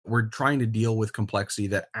We're trying to deal with complexity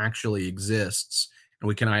that actually exists. And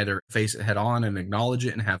we can either face it head on and acknowledge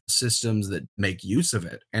it and have systems that make use of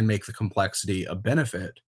it and make the complexity a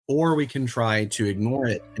benefit, or we can try to ignore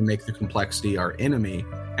it and make the complexity our enemy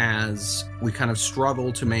as we kind of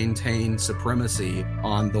struggle to maintain supremacy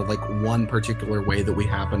on the one particular way that we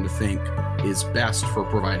happen to think is best for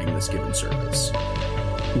providing this given service.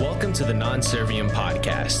 Welcome to the Non-Serviam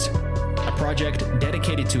Podcast, a project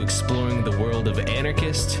dedicated to exploring the world of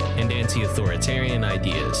anarchist and anti-authoritarian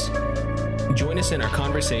ideas. Join us in our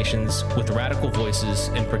conversations with radical voices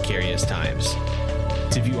in precarious times.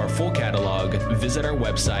 To view our full catalog, visit our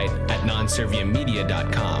website at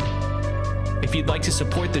nonserviummedia.com. If you'd like to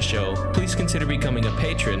support the show, please consider becoming a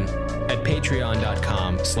patron at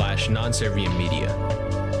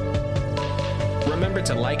patreon.com/nonserviummedia. Remember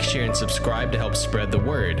to like, share, and subscribe to help spread the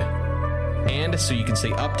word, and so you can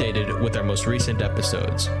stay updated with our most recent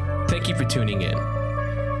episodes. Thank you for tuning in.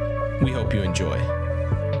 We hope you enjoy.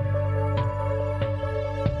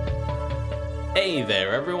 Hey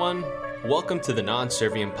there, everyone. Welcome to the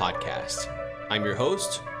Non-Serviam Podcast. I'm your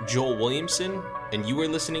host, Joel Williamson, and you are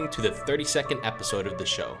listening to the 32nd episode of the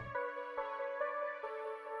show.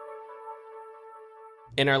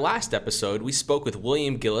 In our last episode, we spoke with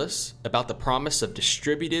William Gillis about the promise of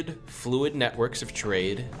distributed, fluid networks of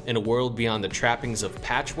trade in a world beyond the trappings of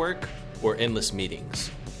patchwork or endless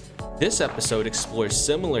meetings. This episode explores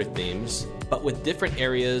similar themes, but with different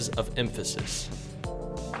areas of emphasis.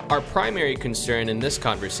 Our primary concern in this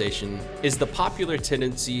conversation is the popular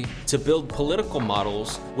tendency to build political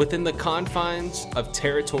models within the confines of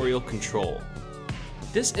territorial control.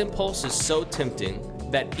 This impulse is so tempting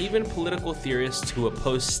that even political theorists who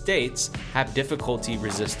oppose states have difficulty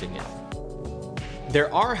resisting it.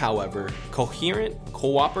 There are, however, coherent,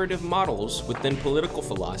 cooperative models within political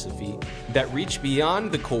philosophy that reach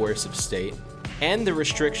beyond the coercive state and the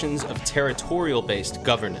restrictions of territorial-based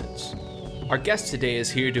governance. Our guest today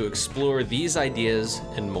is here to explore these ideas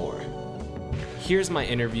and more. Here's my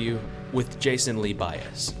interview with Jason Lee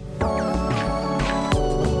Baez.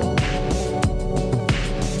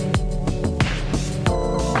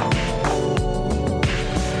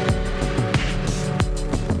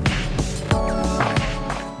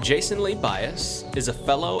 Jason Lee Baez is a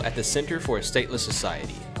fellow at the Center for a Stateless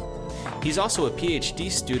Society. He's also a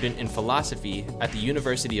PhD student in philosophy at the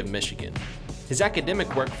University of Michigan. His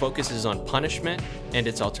academic work focuses on punishment and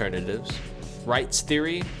its alternatives, rights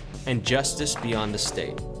theory, and justice beyond the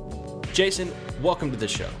state. Jason, welcome to the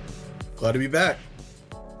show. Glad to be back.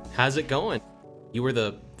 How's it going? You were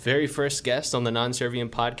the very first guest on the Non-Serviam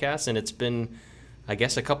Podcast, and it's been, I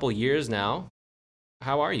guess, a couple years now.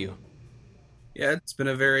 How are you? Yeah, it's been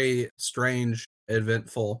a very strange,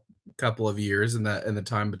 eventful couple of years in the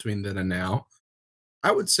time between then and now.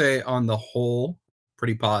 I would say, on the whole,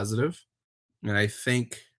 pretty positive. And I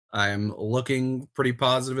think I'm looking pretty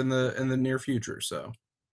positive in the near future. So,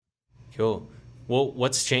 cool. Well,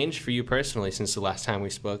 what's changed for you personally since the last time we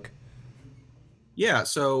spoke? Yeah,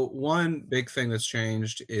 so one big thing that's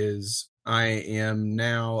changed is I am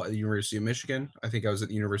now at the University of Michigan. I think I was at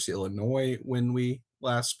the University of Illinois when we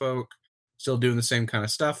last spoke. Still doing the same kind of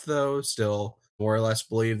stuff, though. Still more or less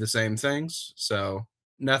believe the same things. So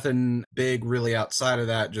nothing big really outside of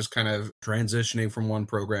that, just kind of transitioning from one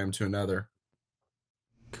program to another.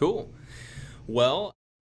 Cool. Well,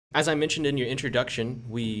 as I mentioned in your introduction,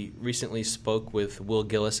 we recently spoke with Will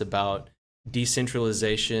Gillis about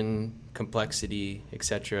decentralization, complexity,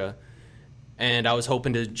 etc. And I was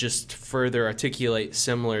hoping to just further articulate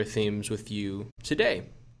similar themes with you today.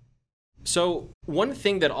 So, one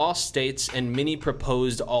thing that all states and many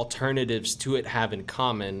proposed alternatives to it have in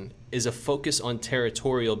common is a focus on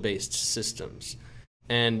territorial-based systems.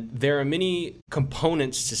 And there are many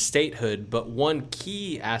components to statehood, but one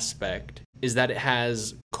key aspect is that it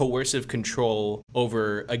has coercive control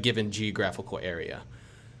over a given geographical area.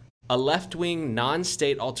 A left-wing,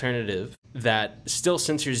 non-state alternative that still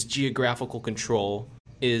censors geographical control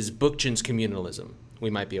is Bookchin's communalism,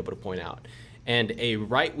 we might be able to point out. And a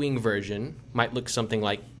right-wing version might look something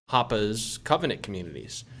like Hoppe's covenant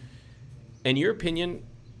communities. In your opinion,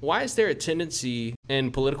 why is there a tendency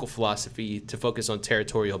in political philosophy to focus on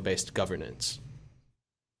territorial-based governance?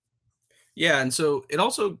 Yeah, and so it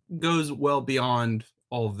also goes well beyond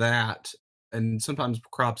all that, and sometimes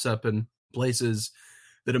crops up in places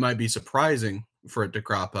that it might be surprising for it to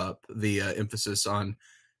crop up, the emphasis on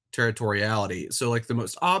territoriality. So like the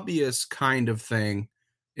most obvious kind of thing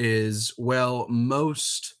is, well,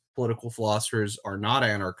 most political philosophers are not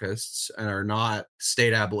anarchists and are not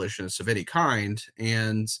state abolitionists of any kind,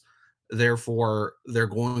 and Therefore, they're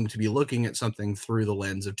going to be looking at something through the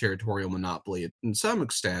lens of territorial monopoly in some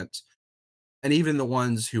extent. And even the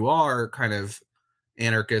ones who are kind of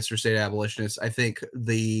anarchists or state abolitionists, I think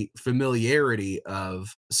the familiarity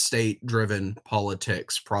of state driven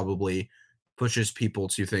politics probably pushes people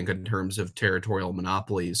to think in terms of territorial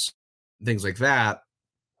monopolies, things like that.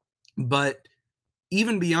 But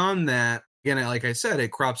even beyond that, again, like I said,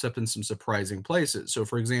 it crops up in some surprising places. So,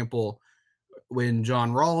 for example, when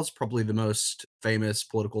John Rawls, probably the most famous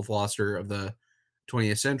political philosopher of the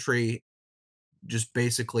 20th century, just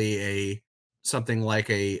basically a something like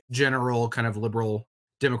a general kind of liberal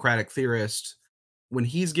democratic theorist, when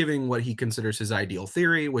he's giving what he considers his ideal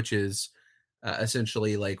theory, which is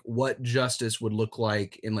essentially like what justice would look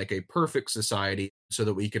like in like a perfect society, so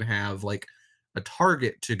that we can have like a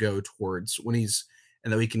target to go towards when he's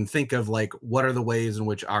and that we can think of like what are the ways in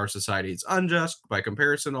which our society is unjust by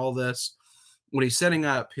comparison, all this. When he's setting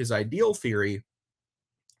up his ideal theory,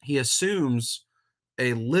 he assumes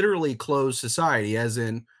a literally closed society, as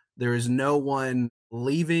in there is no one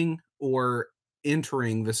leaving or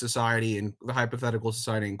entering the society in the hypothetical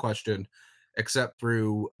society in question except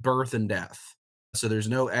through birth and death. So there's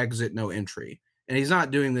no exit, no entry. And he's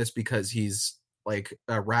not doing this because he's like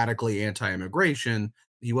a radically anti-immigration.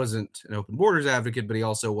 He wasn't an open borders advocate, but he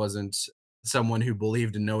also wasn't someone who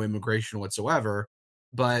believed in no immigration whatsoever.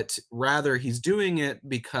 But rather, he's doing it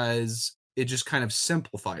because it just kind of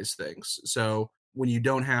simplifies things. So when you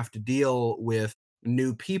don't have to deal with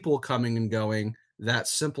new people coming and going, that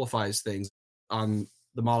simplifies things on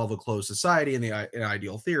the model of a closed society and the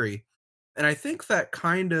ideal theory. And I think that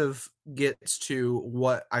kind of gets to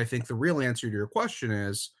what I think the real answer to your question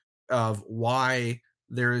is, of why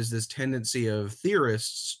there is this tendency of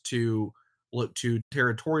theorists to look to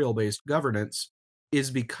territorial based governance, is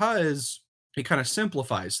because it kind of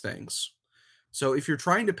simplifies things. So if you're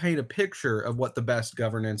trying to paint a picture of what the best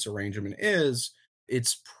governance arrangement is,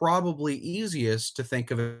 it's probably easiest to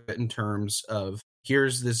think of it in terms of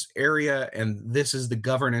here's this area and this is the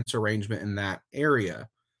governance arrangement in that area.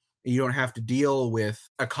 You don't have to deal with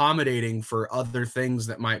accommodating for other things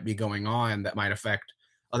that might be going on that might affect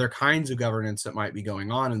other kinds of governance that might be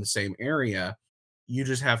going on in the same area. You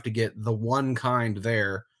just have to get the one kind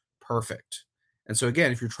there perfect. And so,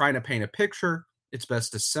 again, if you're trying to paint a picture, it's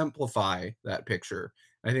best to simplify that picture.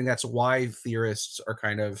 I think that's why theorists are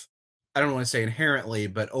kind of, I don't want to say inherently,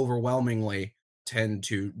 but overwhelmingly tend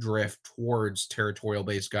to drift towards territorial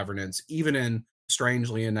based governance, even in,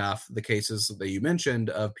 strangely enough, the cases that you mentioned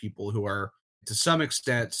of people who are to some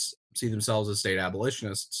extent see themselves as state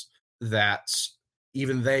abolitionists, that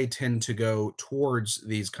even they tend to go towards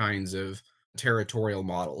these kinds of territorial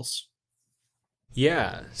models.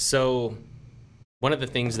 Yeah. So one of the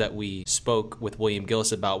things that we spoke with William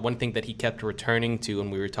Gillis about, one thing that he kept returning to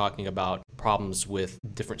when we were talking about problems with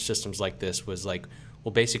different systems like this was like,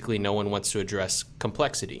 well, basically no one wants to address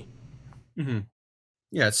complexity. Mm-hmm.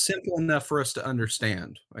 Yeah, it's simple enough for us to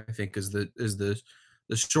understand, I think is the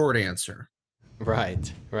short answer.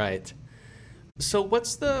 Right, right. So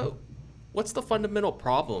what's the fundamental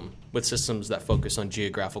problem with systems that focus on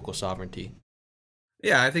geographical sovereignty?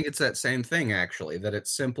 Yeah, I think it's that same thing, actually, that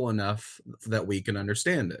it's simple enough that we can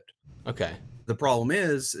understand it. Okay. The problem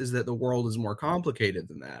is that the world is more complicated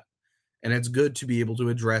than that, and it's good to be able to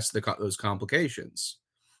address those complications.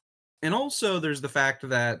 And also, there's the fact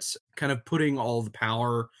that kind of putting all the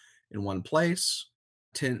power in one place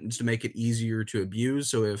tends to make it easier to abuse.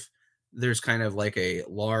 So if there's kind of like a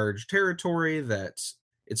large territory that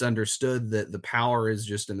it's understood that the power is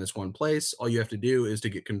just in this one place, all you have to do is to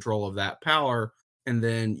get control of that power, and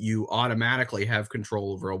then you automatically have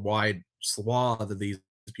control over a wide swath of these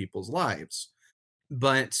people's lives.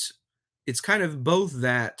 But it's kind of both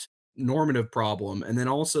that normative problem and then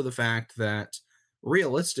also the fact that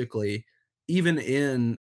realistically, even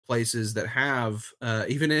in places that have,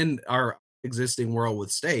 even in our existing world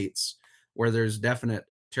with states where there's definite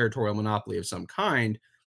territorial monopoly of some kind,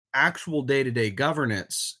 actual day to day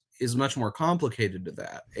governance is much more complicated to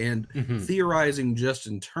that. And theorizing just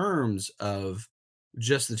in terms of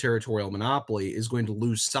just the territorial monopoly is going to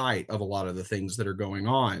lose sight of a lot of the things that are going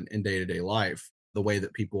on in day to day life, the way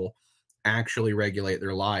that people actually regulate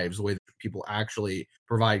their lives, the way that people actually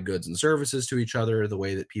provide goods and services to each other, the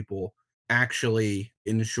way that people actually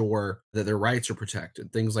ensure that their rights are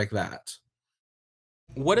protected, things like that.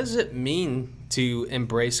 What does it mean to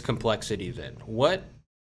embrace complexity then? What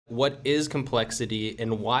is complexity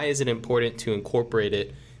and why is it important to incorporate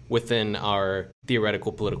it within our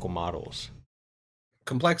theoretical political models?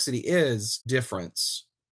 Complexity is difference.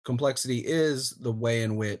 Complexity is the way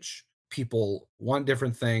in which people want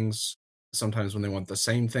different things, Sometimes when they want the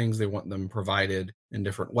same things, they want them provided in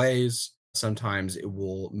different ways. Sometimes it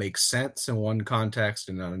will make sense in one context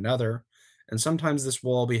and not another. And sometimes this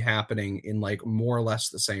will all be happening in like more or less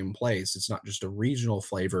the same place. It's not just a regional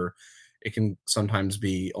flavor. It can sometimes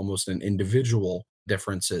be almost an individual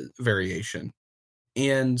difference, variation.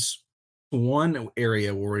 And one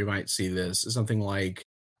area where we might see this is something like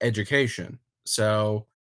education. So,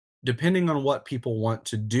 depending on what people want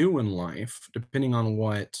to do in life, depending on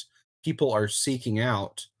what people are seeking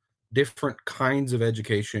out, different kinds of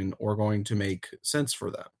education are going to make sense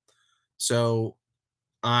for them. So,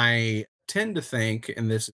 I tend to think, and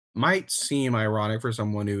this might seem ironic for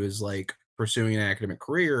someone who is like pursuing an academic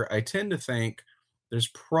career, I tend to think there's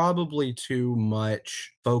probably too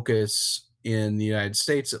much focus in the United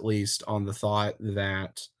States, at least, on the thought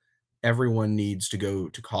that everyone needs to go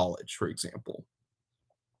to college, for example,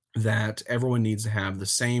 that everyone needs to have the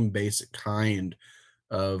same basic kind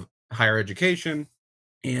of higher education.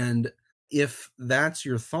 And if that's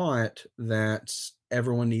your thought, that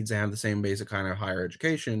everyone needs to have the same basic kind of higher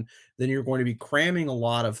education, then you're going to be cramming a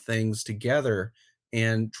lot of things together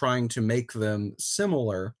and trying to make them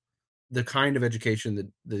similar, the kind of education that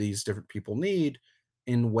these different people need,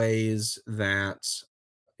 in ways that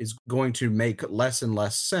is going to make less and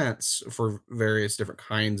less sense for various different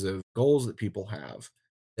kinds of goals that people have.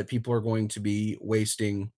 That people are going to be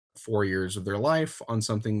wasting 4 years of their life on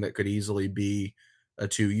something that could easily be a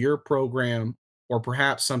 2 year program, or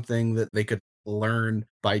perhaps something that they could learn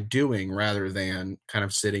by doing rather than kind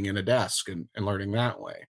of sitting in a desk and learning that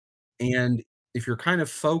way. And if you're kind of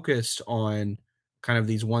focused on kind of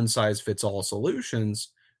these one size fits all solutions,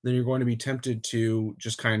 then you're going to be tempted to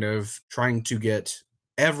just kind of trying to get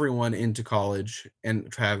everyone into college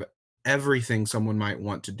and to have everything someone might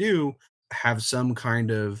want to do have some kind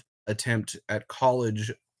of attempt at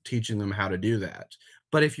college teaching them how to do that.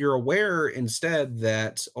 But if you're aware instead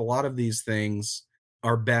that a lot of these things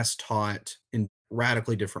are best taught in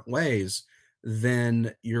radically different ways,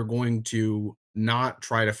 then you're going to not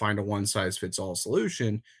try to find a one size fits all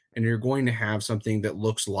solution. And you're going to have something that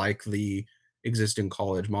looks like the existing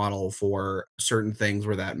college model for certain things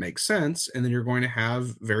where that makes sense. And then you're going to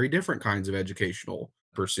have very different kinds of educational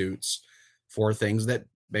pursuits for things that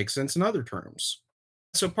make sense in other terms.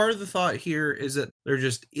 So part of the thought here is that there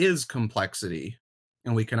just is complexity,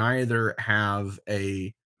 and we can either have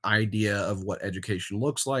a idea of what education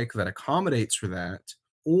looks like that accommodates for that,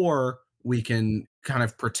 or we can kind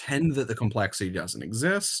of pretend that the complexity doesn't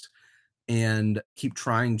exist and keep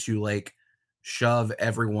trying to like shove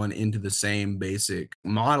everyone into the same basic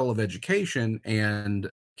model of education and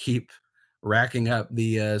keep racking up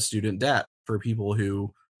the student debt for people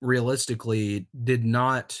who realistically did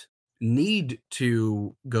not need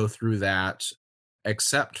to go through that,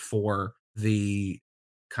 except for the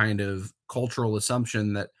kind of cultural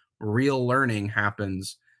assumption that real learning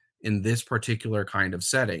happens in this particular kind of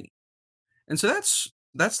setting. And so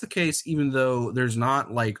that's the case, even though there's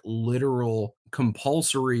not like literal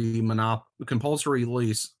compulsory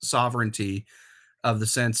sovereignty, of the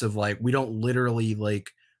sense of like we don't literally like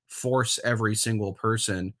force every single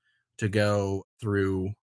person to go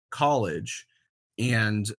through college.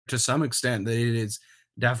 And to some extent that it is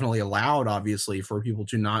definitely allowed, obviously, for people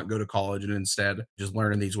to not go to college and instead just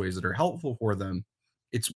learn in these ways that are helpful for them.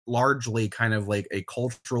 It's largely kind of like a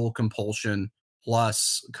cultural compulsion,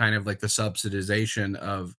 plus kind of like the subsidization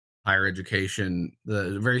of higher education,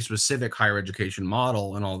 the very specific higher education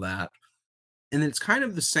model and all that. And it's kind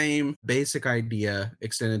of the same basic idea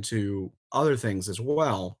extended to other things as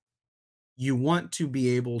well. You want to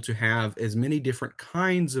be able to have as many different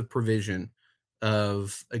kinds of provision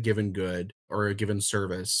of a given good or a given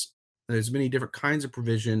service. There's many different kinds of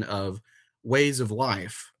provision of ways of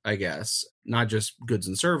life, I guess, not just goods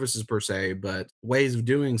and services per se, but ways of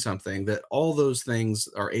doing something, that all those things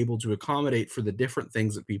are able to accommodate for the different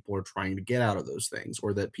things that people are trying to get out of those things,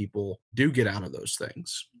 or that people do get out of those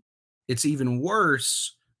things. It's even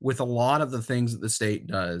worse with a lot of the things that the state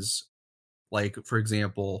does, like, for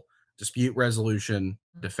example, dispute resolution,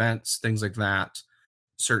 defense, things like that,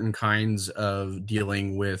 certain kinds of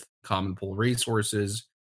dealing with common pool resources.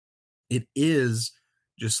 It is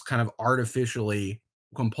just kind of artificially,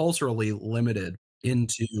 compulsorily limited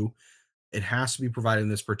into it has to be provided in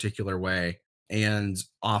this particular way. And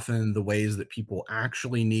often the ways that people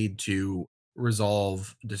actually need to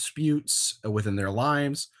resolve disputes within their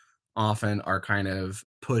lives often are kind of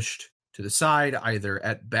pushed to the side, either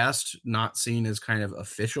at best not seen as kind of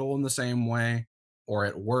official in the same way, or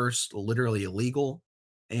at worst, literally illegal.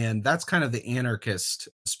 And that's kind of the anarchist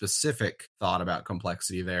specific thought about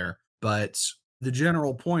complexity there. But the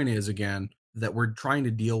general point is, again, that we're trying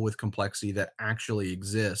to deal with complexity that actually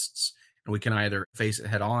exists, and we can either face it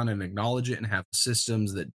head on and acknowledge it and have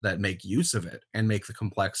systems that make use of it and make the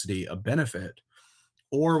complexity a benefit,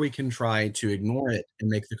 or we can try to ignore it and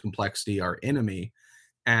make the complexity our enemy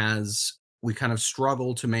as we kind of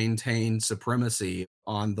struggle to maintain supremacy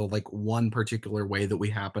on the like one particular way that we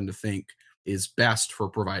happen to think is best for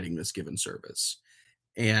providing this given service.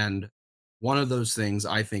 And one of those things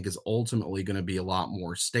I think is ultimately going to be a lot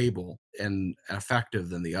more stable and effective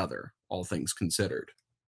than the other, all things considered.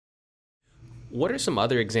 What are some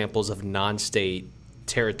other examples of non state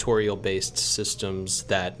territorial based systems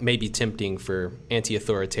that may be tempting for anti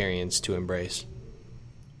authoritarians to embrace?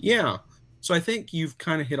 Yeah. So I think you've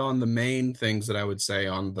kind of hit on the main things that I would say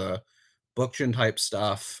on the Bookchin type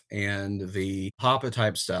stuff and the Hoppe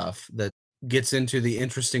type stuff that gets into the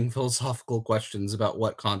interesting philosophical questions about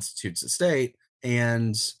what constitutes a state.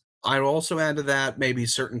 And I'd also add to that maybe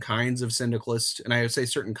certain kinds of syndicalist, and I would say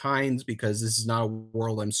certain kinds because this is not a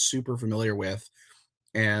world I'm super familiar with.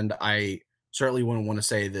 And I certainly wouldn't want to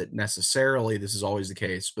say that necessarily this is always the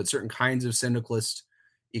case, but certain kinds of syndicalist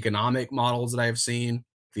economic models that I've seen,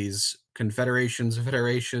 these confederations,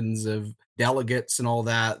 federations of delegates and all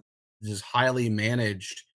that, just highly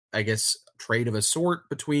managed, I guess, trade of a sort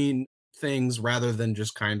between things rather than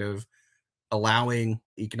just kind of allowing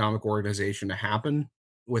economic organization to happen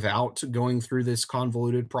without going through this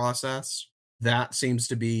convoluted process. That seems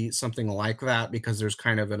to be something like that because there's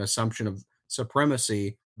kind of an assumption of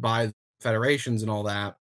supremacy by federations and all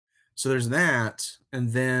that. So there's that.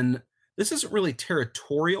 And then this isn't really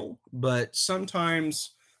territorial, but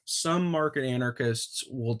sometimes some market anarchists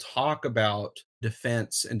will talk about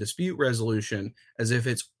defense and dispute resolution as if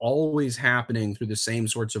it's always happening through the same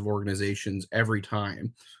sorts of organizations every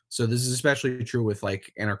time. So this is especially true with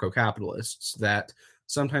like anarcho-capitalists, that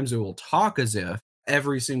sometimes they will talk as if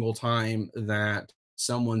every single time that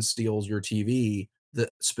someone steals your TV, that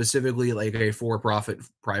specifically like a for-profit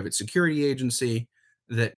private security agency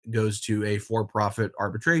that goes to a for-profit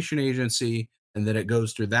arbitration agency, and then it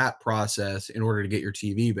goes through that process in order to get your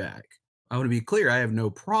TV back. I want to be clear, I have no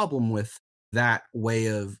problem with that way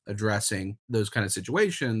of addressing those kind of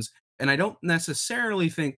situations. And I don't necessarily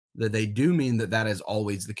think that they do mean that that is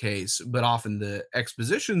always the case, but often the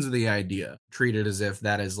expositions of the idea treat it as if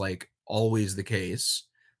that is like always the case.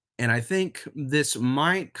 And I think this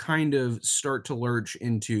might kind of start to lurch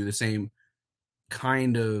into the same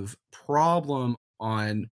kind of problem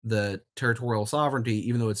on the territorial sovereignty,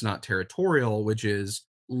 even though it's not territorial, which is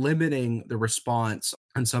limiting the response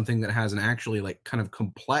on something that has an actually like kind of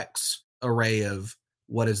complex array of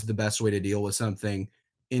what is the best way to deal with something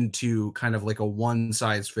into kind of like a one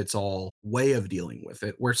size fits all way of dealing with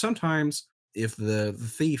it. Where sometimes, if the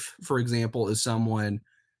thief, for example, is someone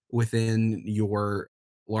within your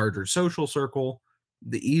larger social circle,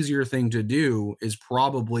 the easier thing to do is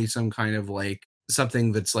probably some kind of like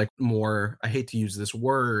something that's like more, I hate to use this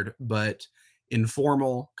word, but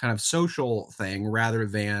informal kind of social thing rather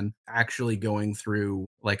than actually going through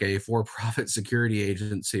like a for-profit security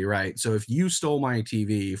agency, right? So if you stole my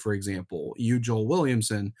TV, for example, you, Joel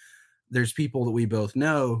Williamson, there's people that we both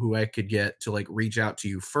know who I could get to like reach out to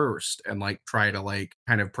you first and like try to like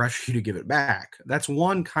kind of pressure you to give it back. That's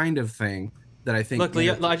one kind of thing that I think. Look,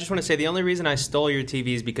 Leo, I just want to say the only reason I stole your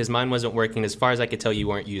TV is because mine wasn't working. As far as I could tell, you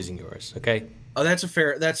weren't using yours. Okay. Oh, that's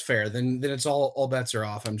fair. Then it's all bets are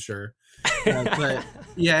off, I'm sure. But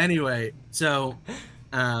yeah, anyway, so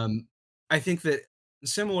I think that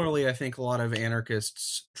similarly, I think a lot of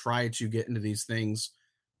anarchists try to get into these things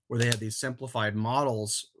where they have these simplified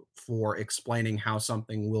models for explaining how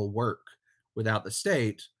something will work without the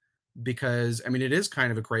state, because I mean, it is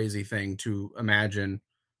kind of a crazy thing to imagine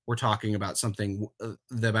we're talking about something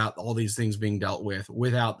about all these things being dealt with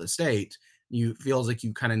without the state. You feels like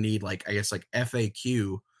you kind of need like, I guess, like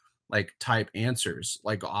FAQ like type answers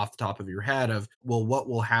like off the top of your head of, well, what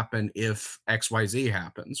will happen if XYZ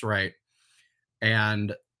happens, right?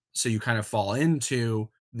 And so you kind of fall into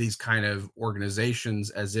these kind of organizations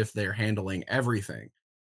as if they're handling everything.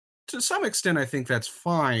 To some extent, I think that's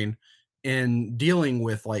fine in dealing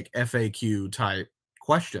with like FAQ type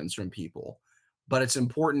questions from people. But it's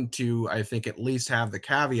important to, I think, at least have the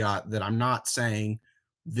caveat that I'm not saying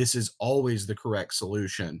this is always the correct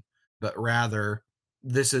solution, but rather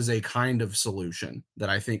this is a kind of solution that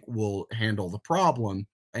I think will handle the problem.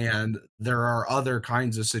 And there are other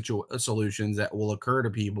kinds of solutions that will occur to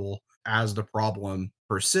people as the problem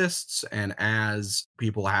persists and as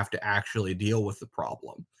people have to actually deal with the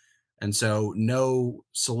problem. And so no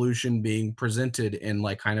solution being presented in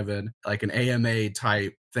like kind of an AMA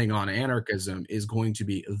type thing on anarchism is going to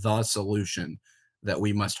be the solution. that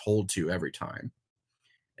we must hold to every time.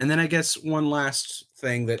 And then I guess one last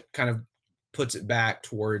thing that kind of puts it back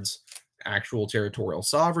towards actual territorial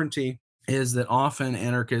sovereignty is that often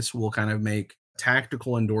anarchists will kind of make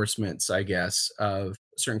tactical endorsements, I guess, of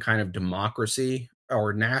certain kind of democracy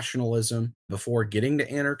or nationalism before getting to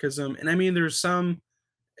anarchism. And I mean, there's some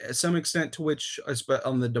extent to which,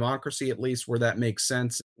 on the democracy at least, where that makes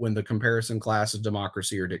sense when the comparison class is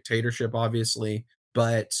democracy or dictatorship, obviously.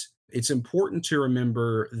 But it's important to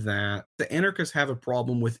remember that the anarchists have a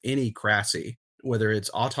problem with any crassy, whether it's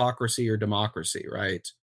autocracy or democracy, right?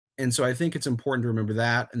 And so I think it's important to remember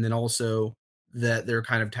that. And then also that they're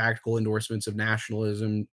kind of tactical endorsements of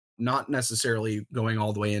nationalism, not necessarily going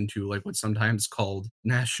all the way into like what's sometimes called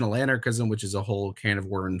national anarchism, which is a whole can of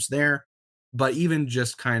worms there. But even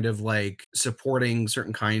just kind of like supporting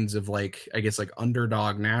certain kinds of like, I guess, like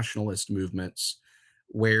underdog nationalist movements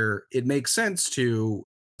where it makes sense to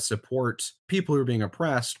support people who are being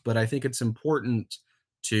oppressed. But I think it's important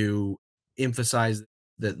to emphasize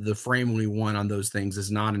that the frame we want on those things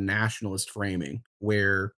is not a nationalist framing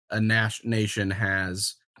where a nation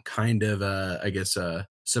has kind of a, I guess, a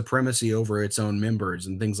supremacy over its own members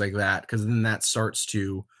and things like that, because then that starts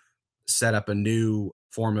to set up a new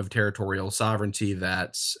form of territorial sovereignty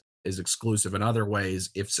that is exclusive in other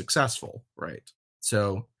ways if successful, right?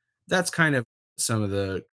 So that's kind of some of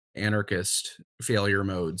the anarchist failure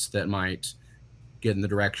modes that might get in the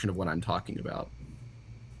direction of what I'm talking about.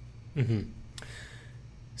 Mm-hmm.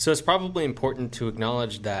 So it's probably important to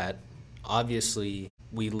acknowledge that obviously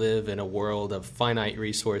we live in a world of finite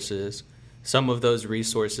resources. Some of those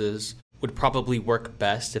resources would probably work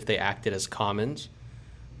best if they acted as commons.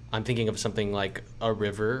 I'm thinking of something like a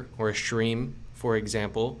river or a stream, for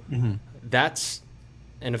example. Mm-hmm. That's,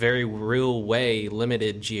 in a very real way,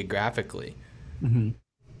 limited geographically. Mm-hmm.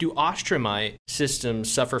 Do Ostromite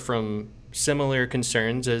systems suffer from similar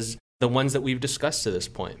concerns as the ones that we've discussed to this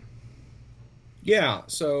point? Yeah,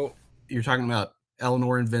 so you're talking about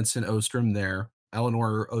Elinor and Vincent Ostrom there.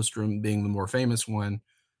 Elinor Ostrom being the more famous one,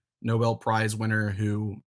 Nobel Prize winner,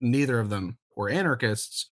 who neither of them were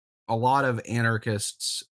anarchists. A lot of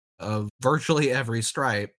anarchists of virtually every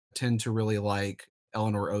stripe tend to really like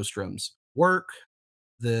Elinor Ostrom's work.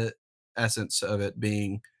 The essence of it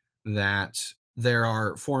being that there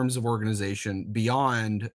are forms of organization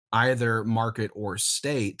beyond either market or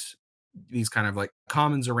state, these kind of like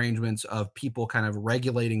commons arrangements of people kind of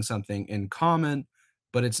regulating something in common,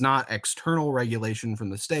 but it's not external regulation from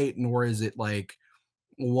the state, nor is it like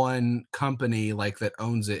one company like that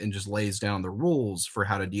owns it and just lays down the rules for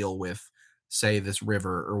how to deal with, say, this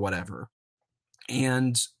river or whatever.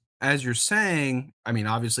 And as you're saying, I mean,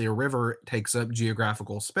 obviously a river takes up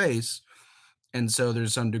geographical space. And so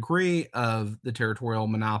there's some degree of the territorial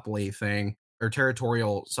monopoly thing or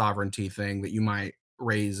territorial sovereignty thing that you might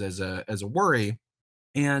raise as a worry.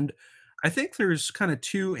 And I think there's kind of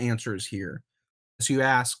two answers here. So you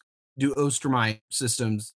ask, do Ostromite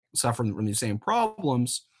systems suffer from these same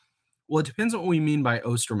problems? Well, it depends on what we mean by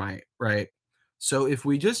Ostromite, right? So if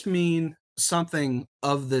we just mean something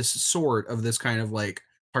of this sort, of this kind of like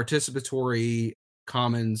participatory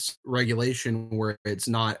commons regulation where it's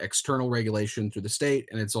not external regulation through the state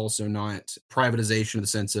and it's also not privatization in the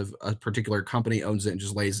sense of a particular company owns it and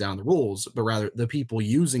just lays down the rules, but rather the people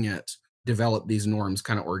using it develop these norms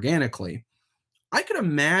kind of organically. I could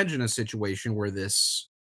imagine a situation where this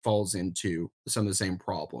falls into some of the same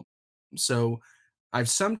problem. So I've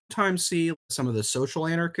sometimes see some of the social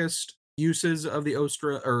anarchist uses of the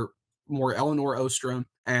Ostra, or more Elinor Ostrom,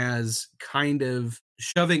 as kind of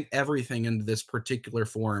shoving everything into this particular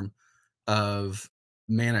form of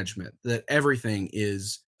management, that everything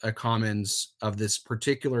is a commons of this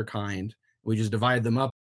particular kind. We just divide them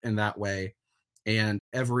up in that way, and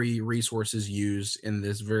every resource is used in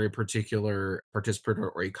this very particular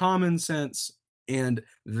participatory common sense. And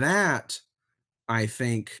that, I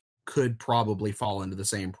think, could probably fall into the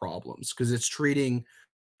same problems because it's treating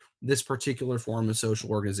this particular form of social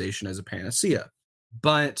organization as a panacea.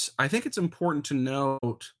 But I think it's important to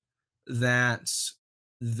note that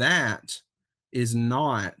that is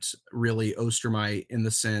not really Ostromite in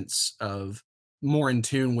the sense of more in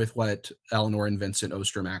tune with what Elinor and Vincent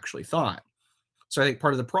Ostrom actually thought. So I think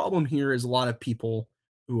part of the problem here is a lot of people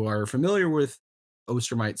who are familiar with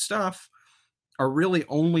Ostromite stuff are really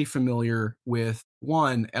only familiar with,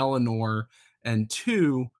 one, Elinor, and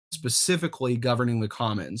two, specifically governing the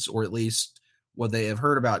commons, or at least what they have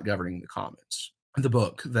heard about governing the commons, the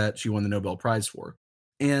book that she won the Nobel Prize for.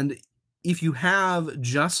 And if you have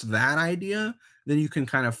just that idea, then you can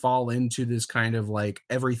kind of fall into this kind of like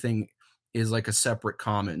everything is like a separate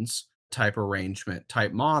commons type arrangement,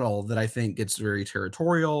 type model that I think gets very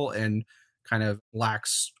territorial and kind of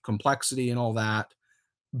lacks complexity and all that.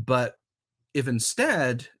 But if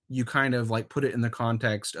instead you kind of like put it in the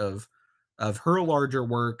context of her larger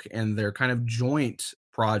work and their kind of joint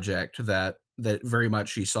project that very much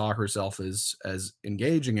she saw herself as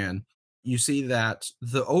engaging in, you see that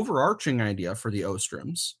the overarching idea for the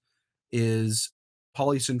Ostroms is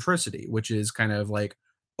polycentricity, which is kind of like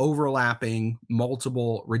overlapping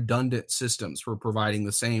multiple redundant systems for providing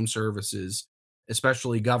the same services,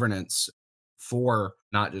 especially governance for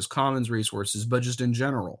not just commons resources, but just in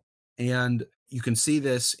general. And you can see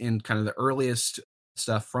this in kind of the earliest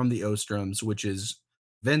stuff from the Ostroms, which is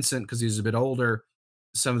Vincent, because he's a bit older.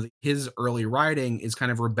 Some of his early writing is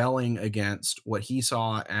kind of rebelling against what he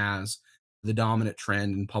saw as the dominant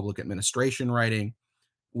trend in public administration writing,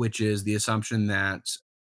 which is the assumption that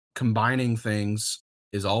combining things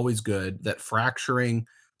is always good, that fracturing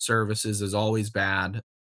services is always bad,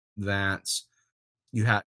 that you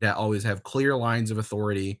have to always have clear lines of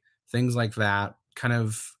authority, things like that. Kind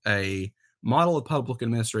of a model of public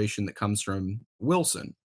administration that comes from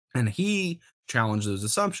Wilson. And he challenged those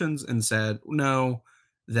assumptions and said, no,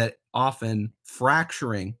 that often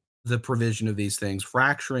fracturing the provision of these things,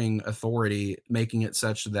 fracturing authority, making it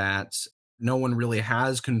such that no one really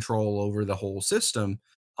has control over the whole system,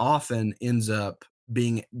 often ends up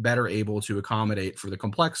being better able to accommodate for the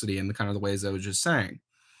complexity and the kind of the ways I was just saying.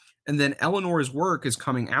 And then Eleanor's work is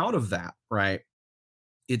coming out of that, right?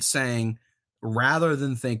 It's saying, rather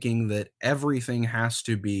than thinking that everything has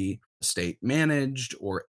to be state managed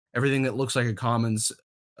or everything that looks like a commons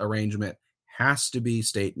arrangement has to be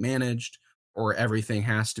state managed or everything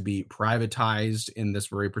has to be privatized in this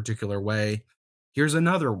very particular way, here's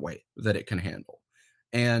another way that it can handle.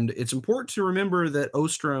 And it's important to remember that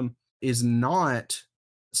Ostrom is not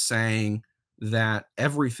saying that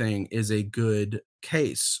everything is a good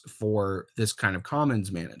case for this kind of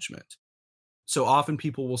commons management. So often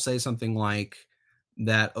people will say something like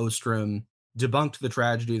that Ostrom debunked the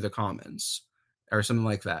tragedy of the commons or something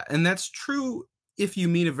like that. And that's true if you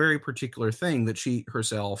mean a very particular thing that she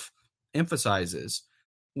herself emphasizes,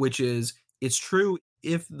 which is it's true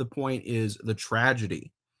if the point is the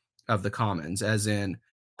tragedy of the commons, as in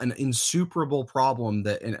an insuperable problem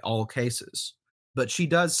that in all cases. But she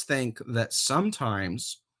does think that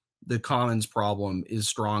sometimes the commons problem is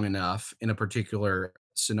strong enough in a particular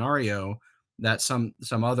scenario that some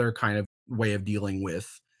other kind of way of dealing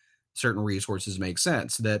with certain resources makes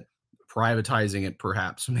sense, that privatizing it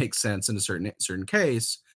perhaps makes sense in a certain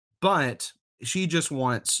case. But she just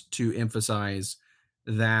wants to emphasize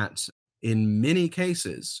that in many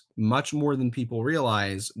cases, much more than people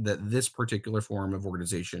realize, that this particular form of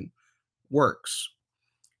organization works.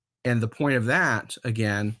 And the point of that,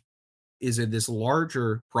 again, is in this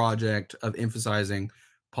larger project of emphasizing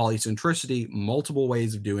polycentricity, multiple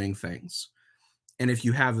ways of doing things. And if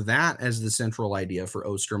you have that as the central idea for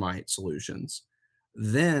Ostromite solutions,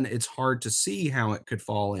 then it's hard to see how it could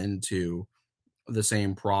fall into the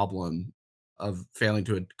same problem of failing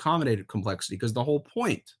to accommodate complexity, because the whole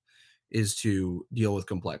point is to deal with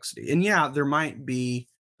complexity. And yeah, there might be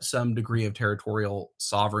some degree of territorial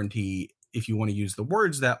sovereignty, if you want to use the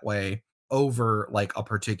words that way, over like a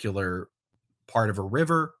particular part of a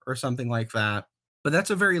river or something like that. But that's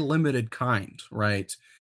a very limited kind, right?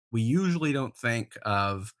 We usually don't think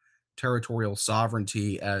of territorial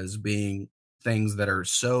sovereignty as being things that are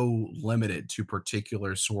so limited to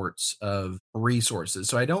particular sorts of resources.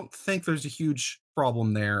 So I don't think there's a huge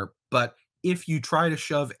problem there. But if you try to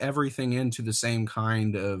shove everything into the same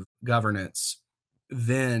kind of governance,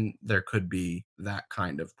 then there could be that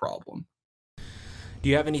kind of problem. Do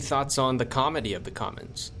you have any thoughts on the comedy of the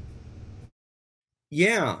commons?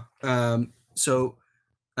 Yeah. Hold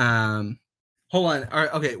on.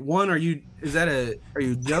 Okay. One, are you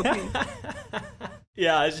joking?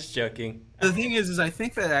 Yeah, I was just joking. The thing is I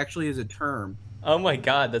think that actually is a term. Oh my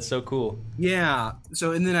God, that's so cool. Yeah.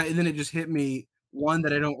 So, and then it just hit me, one,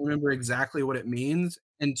 that I don't remember exactly what it means,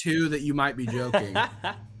 and two, that you might be joking.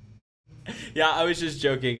 Yeah, I was just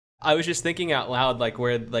joking. I was just thinking out loud, like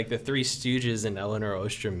where like the Three Stooges and Eleanor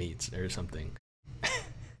Ostrom meets or something.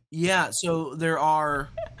 Yeah. So there are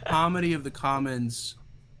comedy of the commons.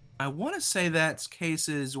 I want to say that's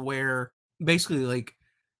cases where basically like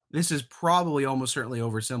this is probably almost certainly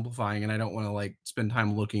oversimplifying, and I don't want to like spend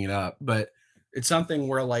time looking it up, but it's something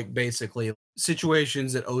where like basically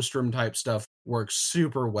situations that Ostrom type stuff works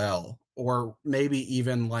super well, or maybe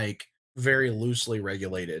even like very loosely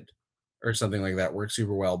regulated or something like that works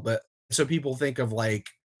super well. But so people think of like,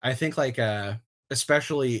 I think like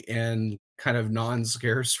especially in kind of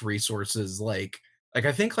non-scarce resources like Like,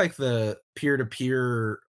 I think, like, the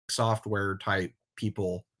peer-to-peer software type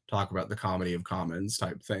people talk about the comedy of commons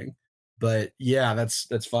type thing. But, yeah,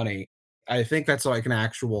 that's funny. I think that's, like, an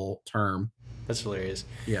actual term. That's hilarious.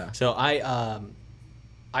 Yeah. So I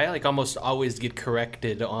like almost always get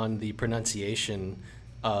corrected on the pronunciation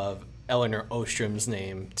of Eleanor Ostrom's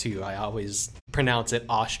name too. I always pronounce it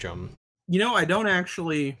Ostrom. You know, I don't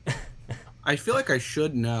actually I feel like I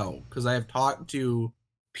should know because I have talked to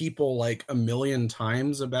people, like, a million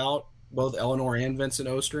times about both Eleanor and Vincent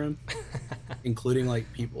Ostrom, including,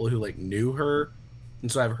 like, people who, like, knew her,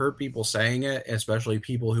 and so I've heard people saying it, especially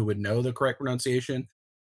people who would know the correct pronunciation.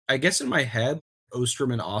 I guess in my head,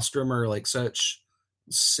 Ostrom and Ostrom are, like, such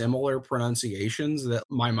similar pronunciations that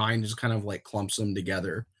my mind just kind of, like, clumps them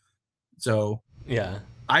together. So, Yeah,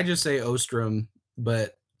 I just say Ostrom,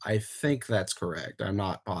 but I think that's correct. I'm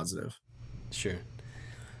not positive. sure.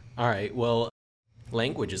 All right. Well,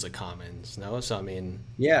 language is a commons, no? So I mean,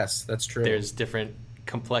 Yes, that's true. there's different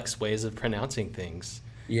complex ways of pronouncing things,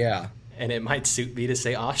 Yeah, and it might suit me to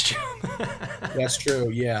say Ostrom. that's true.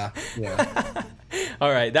 Yeah, yeah,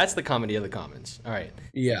 All right, that's the comedy of the commons. All right.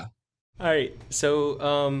 yeah. All right.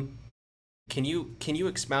 So, can you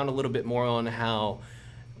expound a little bit more on how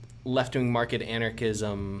left-wing market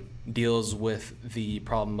anarchism deals with the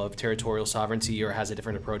problem of territorial sovereignty, or has a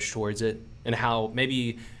different approach towards it, and how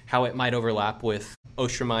it might overlap with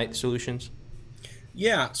Ostromite solutions?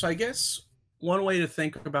 Yeah, so I guess one way to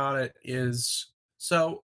think about it is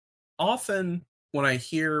so often when I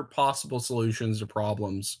hear possible solutions to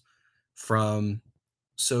problems from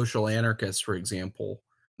social anarchists, for example,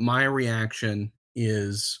 my reaction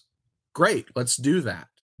is great, let's do that.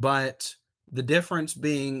 But the difference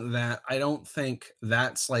being that I don't think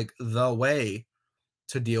that's like the way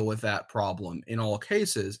to deal with that problem in all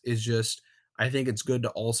cases is just I think it's good to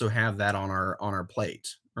also have that on our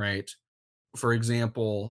plate, right? For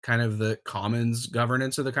example, kind of the commons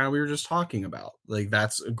governance of the kind we were just talking about. Like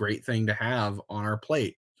that's a great thing to have on our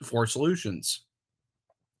plate for solutions.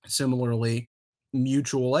 Similarly,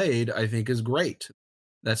 mutual aid, I think, is great.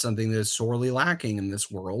 That's something that is sorely lacking in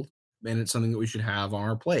this world, and it's something that we should have on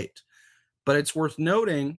our plate. But it's worth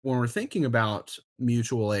noting when we're thinking about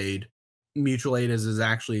mutual aid as has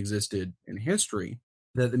actually existed in history,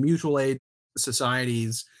 that the mutual aid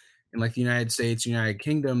societies in like the United States, United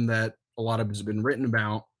Kingdom, that a lot of has been written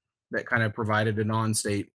about, that kind of provided a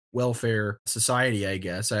non-state welfare society, I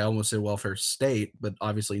guess. I almost said welfare state, but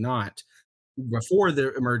obviously not before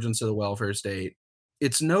the emergence of the welfare state.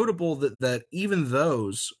 It's notable that even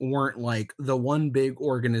those weren't like the one big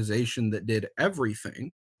organization that did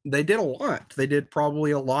everything. They did a lot. They did probably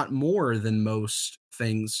a lot more than most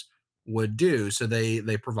things would do. So they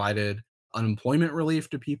provided unemployment relief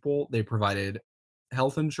to people, they provided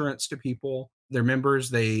health insurance to people. Their members,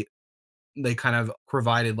 they kind of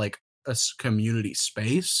provided like community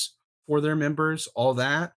space for their members, all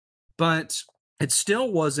that. But it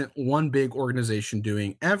still wasn't one big organization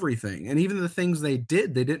doing everything. And even the things they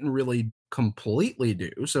did, they didn't really completely do.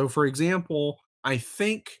 So, for example, I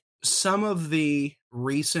think some of the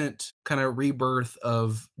recent kind of rebirth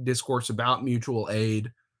of discourse about mutual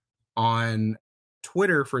aid on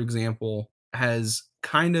Twitter, for example, has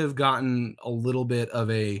kind of gotten a little bit of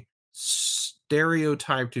a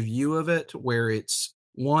stereotyped view of it, where it's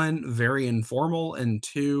one, very informal, and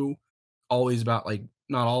two, always about like,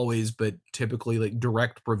 not always, but typically like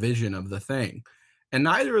direct provision of the thing. And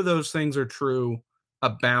neither of those things are true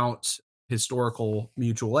about historical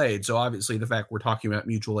mutual aid. So obviously, the fact we're talking about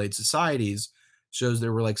mutual aid societies shows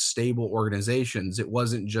there were like stable organizations. It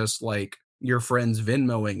wasn't just like your friends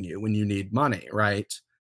Venmoing you when you need money, right?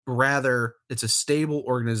 Rather, it's a stable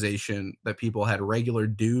organization that people had regular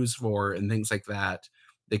dues for and things like that.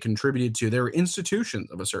 They contributed to. They were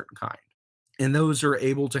institutions of a certain kind. And those are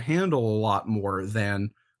able to handle a lot more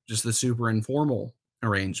than just the super informal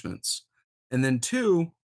arrangements. And then,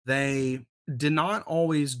 two, they did not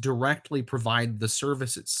always directly provide the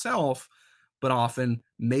service itself, but often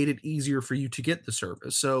made it easier for you to get the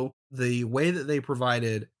service. So the way that they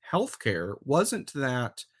provided healthcare wasn't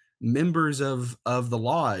that members of the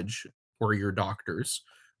lodge or your doctors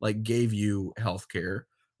like gave you healthcare.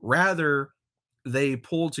 Rather, they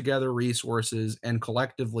pulled together resources and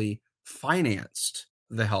collectively financed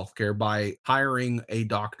the healthcare by hiring a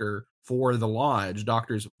doctor for the lodge,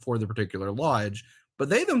 doctors for the particular lodge, but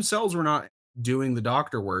they themselves were not doing the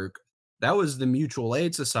doctor work. That was the mutual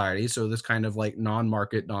aid society. So this kind of like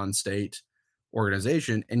non-market, non-state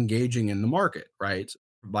organization engaging in the market, right?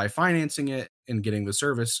 By financing it and getting the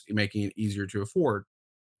service, making it easier to afford.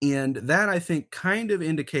 And that I think kind of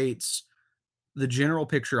indicates the general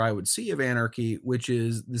picture I would see of anarchy, which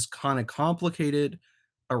is this kind of complicated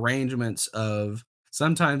arrangements of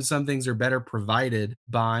sometimes some things are better provided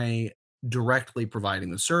by directly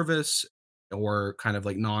providing the service or kind of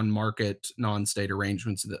like non-market, non-state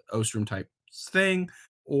arrangements, the Ostrom type thing,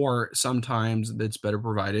 or sometimes that's better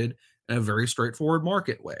provided in a very straightforward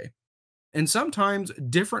market way. And sometimes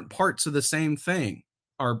different parts of the same thing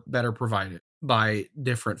are better provided by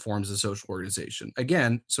different forms of social organization.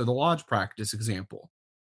 Again, so the lodge practice example,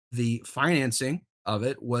 the financing of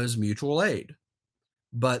it was mutual aid,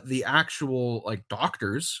 but the actual like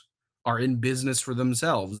doctors are in business for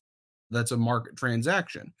themselves. That's a market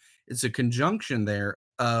transaction. It's a conjunction there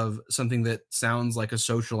of something that sounds like a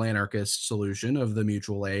social anarchist solution of the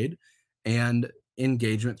mutual aid and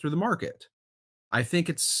engagement through the market. I think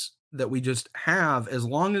it's that we just have, as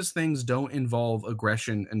long as things don't involve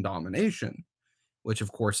aggression and domination, which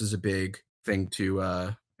of course is a big thing to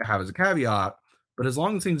have as a caveat. But as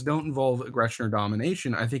long as things don't involve aggression or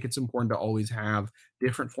domination, I think it's important to always have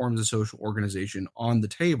different forms of social organization on the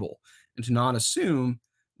table and to not assume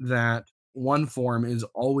that one form is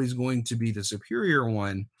always going to be the superior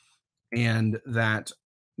one, and that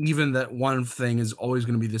even that one thing is always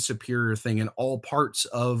going to be the superior thing in all parts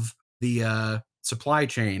of the supply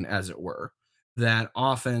chain, as it were. That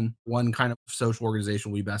often one kind of social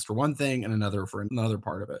organization will be best for one thing and another for another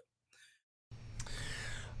part of it.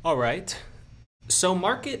 All right. So,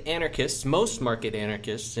 market anarchists, most market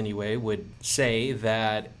anarchists anyway, would say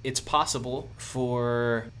that it's possible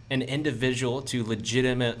for an individual to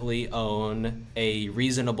legitimately own a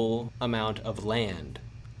reasonable amount of land.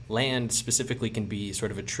 Land specifically can be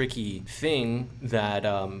sort of a tricky thing that,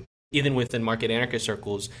 even within market anarchist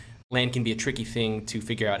circles, land can be a tricky thing to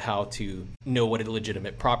figure out how to know what a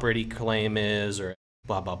legitimate property claim is or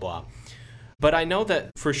blah, blah, blah. But I know that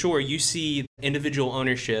for sure you see individual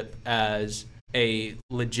ownership as a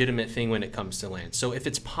legitimate thing when it comes to land. So if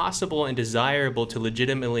it's possible and desirable to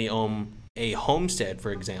legitimately own a homestead,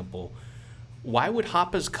 for example, why would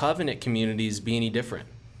Hoppe's covenant communities be any different?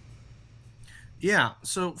 Yeah.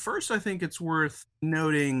 So first, I think it's worth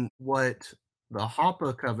noting what the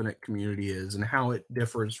Hoppe covenant community is and how it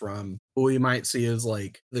differs from what we might see as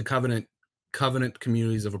like the covenant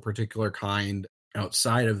communities of a particular kind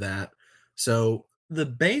outside of that. So the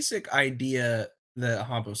basic idea that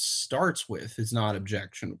Hoppe starts with is not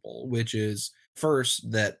objectionable, which is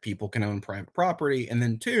first that people can own private property, and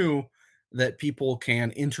then two, that people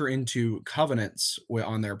can enter into covenants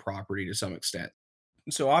on their property to some extent.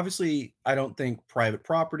 So obviously, I don't think private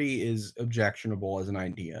property is objectionable as an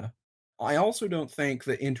idea. I also don't think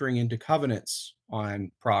that entering into covenants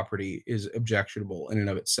on property is objectionable in and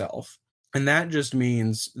of itself. And that just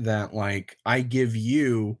means that, like, I give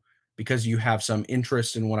you, because you have some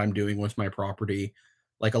interest in what I'm doing with my property,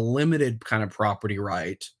 like a limited kind of property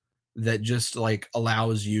right that just like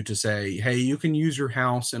allows you to say, hey, you can use your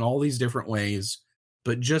house in all these different ways,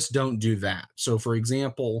 but just don't do that. So, for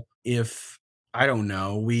example, if I don't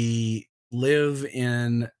know, we live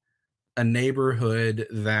in a neighborhood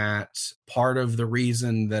that part of the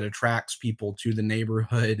reason that attracts people to the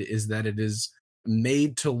neighborhood is that it is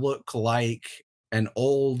made to look like an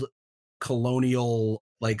old colonial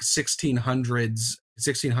like 1600s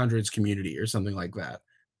community or something like that,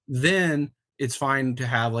 then it's fine to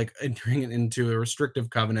have like entering it into a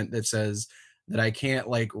restrictive covenant that says that I can't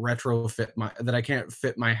like I can't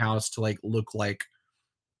fit my house to like look like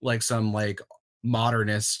some like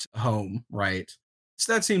modernist home, right?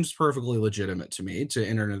 So that seems perfectly legitimate to me to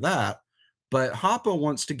enter into that. But Hoppe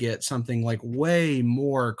wants to get something like way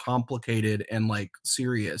more complicated and like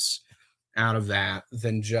serious out of that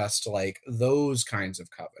than just like those kinds of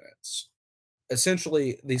covenants.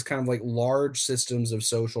 Essentially, these kind of like large systems of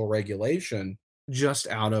social regulation just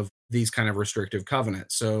out of these kind of restrictive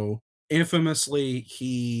covenants. So infamously,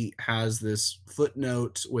 he has this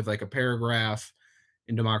footnote with like a paragraph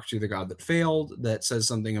in Democracy the God That Failed that says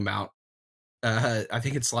something about I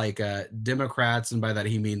think it's like Democrats, and by that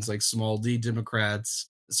he means like small d Democrats.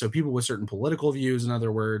 So people with certain political views, in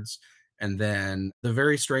other words. And then the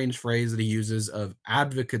very strange phrase that he uses of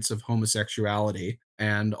advocates of homosexuality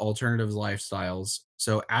and alternative lifestyles.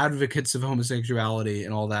 So advocates of homosexuality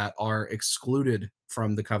and all that are excluded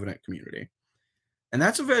from the covenant community. And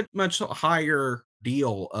that's a very much higher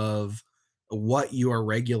deal of what you are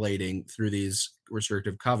regulating through these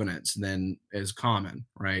restrictive covenants than is common,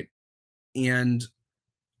 right? And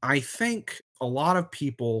I think a lot of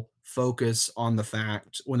people focus on the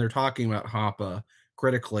fact when they're talking about Hoppe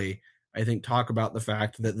critically, I think talk about the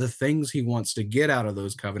fact that the things he wants to get out of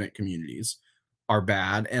those covenant communities are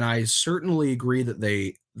bad. And I certainly agree that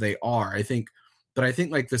they are. I think But I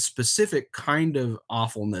think like the specific kind of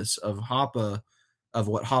awfulness of Hoppe, of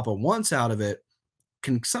what Hoppe wants out of it,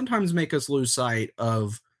 can sometimes make us lose sight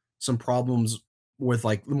of some problems with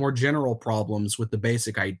like the more general problems with the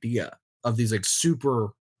basic idea of these like super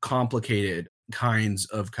complicated kinds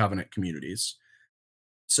of covenant communities.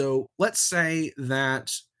 So let's say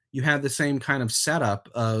that you had the same kind of setup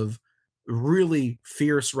of really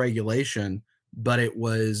fierce regulation, but it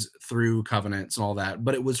was through covenants and all that,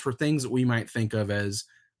 but it was for things that we might think of as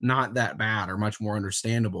not that bad or much more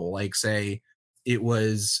understandable. Like, say, it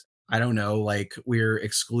was, I don't know, like we're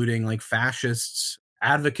excluding like fascists,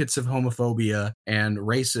 advocates of homophobia, and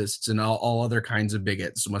racists and all other kinds of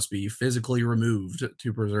bigots must be physically removed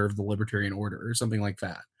to preserve the libertarian order or something like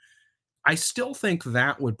that. I still think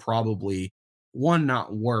that would probably, one,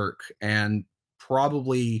 not work, and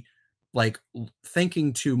probably like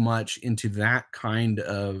thinking too much into that kind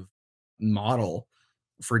of model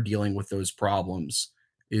for dealing with those problems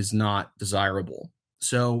is not desirable.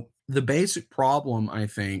 So the basic problem, I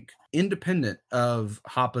think, independent of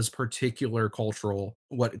Hoppe's particular cultural,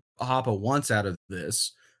 what Hoppe wants out of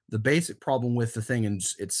this, the basic problem with the thing in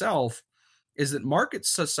itself is that market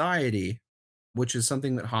society, which is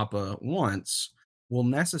something that Hoppe wants, will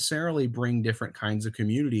necessarily bring different kinds of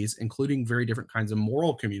communities, including very different kinds of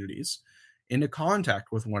moral communities, into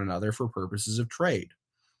contact with one another for purposes of trade.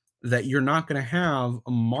 That you're not going to have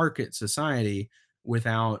a market society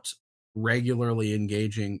without regularly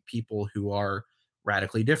engaging people who are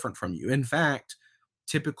radically different from you. In fact,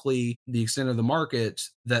 typically the extent of the market,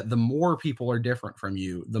 that the more people are different from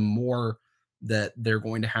you, the more that they're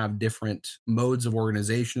going to have different modes of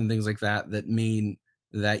organization and things like that, that mean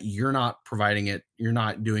that you're not providing it, you're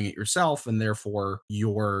not doing it yourself, and therefore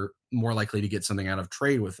you're more likely to get something out of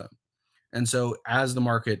trade with them. And so as the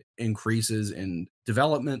market increases in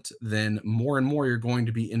development, then more and more you're going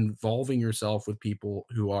to be involving yourself with people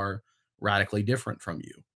who are radically different from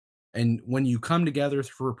you. And when you come together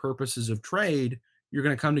for purposes of trade, you're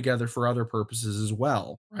going to come together for other purposes as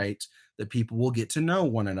well, right? That people will get to know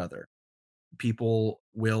one another. People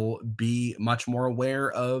will be much more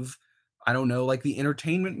aware of, I don't know, like the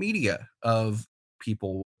entertainment media of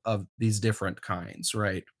people of these different kinds,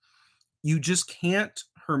 right? You just can't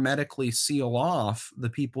hermetically seal off the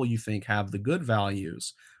people you think have the good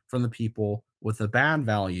values from the people with the bad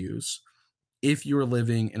values if you're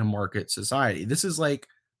living in a market society. This is like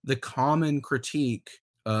the common critique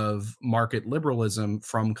of market liberalism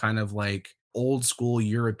from kind of like old school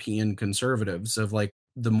European conservatives, of like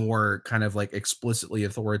the more kind of like explicitly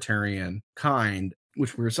authoritarian kind,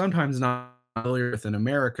 which we're sometimes not familiar with in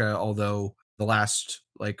America, although the last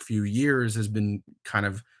like few years has been kind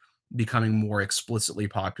of becoming more explicitly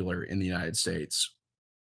popular in the United States.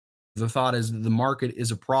 The thought is the market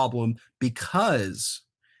is a problem because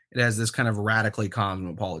it has this kind of radically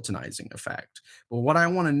cosmopolitanizing effect. But what I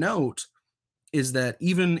want to note is that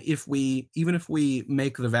even if we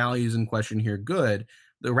make the values in question here good,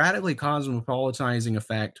 the radically cosmopolitanizing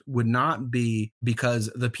effect would not be because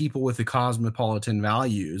the people with the cosmopolitan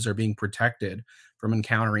values are being protected from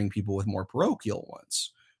encountering people with more parochial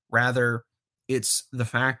ones. Rather, it's the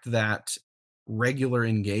fact that regular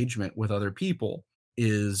engagement with other people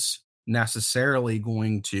is necessarily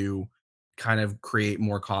going to kind of create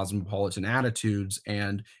more cosmopolitan attitudes.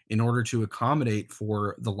 And in order to accommodate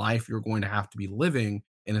for the life you're going to have to be living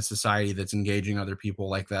in a society that's engaging other people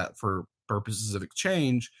like that for purposes of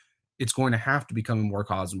exchange, it's going to have to become a more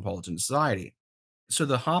cosmopolitan society. So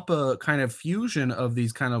the Hoppe kind of fusion of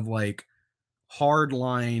these kind of like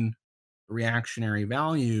hardline reactionary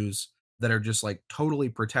values that are just like totally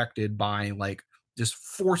protected by like just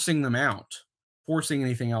forcing them out, forcing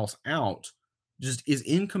anything else out, just is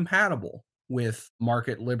incompatible with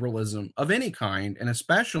market liberalism of any kind, and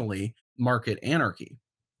especially market anarchy.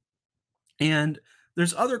 And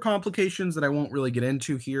there's other complications that I won't really get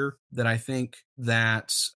into here, that I think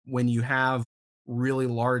that when you have really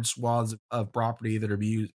large swaths of property that are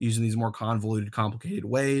using these more convoluted, complicated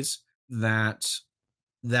ways, that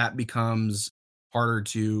becomes harder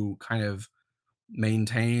to kind of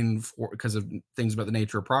maintain for, because of things about the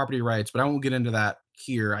nature of property rights. But I won't get into that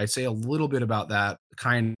here. I say a little bit about that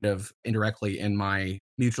kind of indirectly in my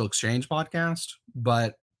mutual exchange podcast.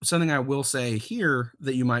 But something I will say here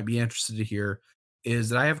that you might be interested to hear is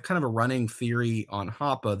that I have kind of a running theory on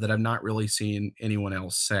Hoppe that I've not really seen anyone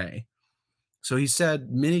else say. So he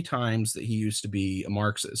said many times that he used to be a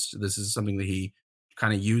Marxist. This is something that he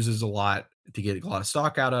kind of uses a lot to get a lot of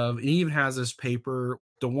stock out of. And he even has this paper,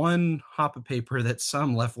 the one Hoppe paper that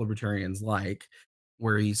some left libertarians like,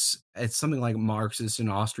 where it's something like Marxist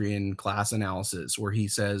and Austrian class analysis, where he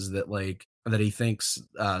says that like that he thinks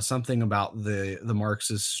something about the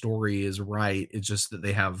Marxist story is right. It's just that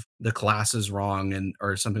they have the classes wrong, and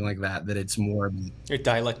or something like that. That it's more, Or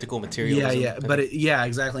dialectical yeah, materialism, yeah, I but think. yeah,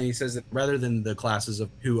 exactly. And he says that rather than the classes of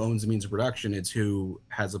who owns the means of production, it's who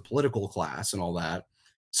has a political class and all that.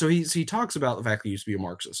 So he talks about the fact that he used to be a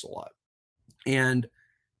Marxist a lot, and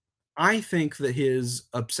I think that his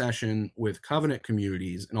obsession with covenant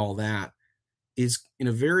communities and all that is in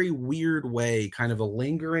a very weird way kind of a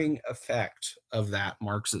lingering effect of that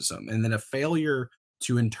Marxism, and then a failure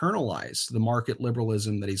to internalize the market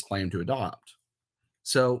liberalism that he's claimed to adopt.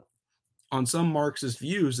 So, on some Marxist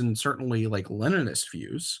views, and certainly like Leninist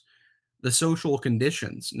views, the social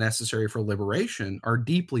conditions necessary for liberation are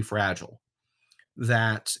deeply fragile.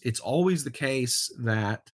 That it's always the case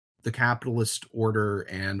that the capitalist order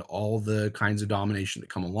and all the kinds of domination that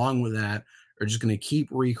come along with that are just going to keep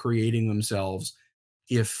recreating themselves,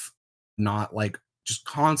 if not like just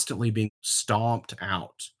constantly being stomped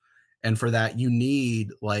out. And for that, you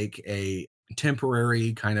need like a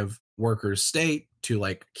temporary kind of worker state to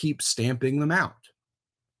like keep stamping them out,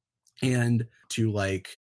 and to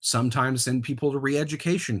like sometimes send people to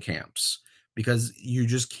re-education camps, because you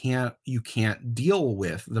can't deal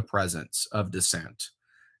with the presence of dissent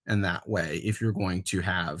in that way if you're going to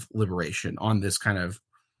have liberation on this kind of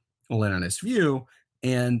Leninist view.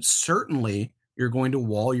 And certainly you're going to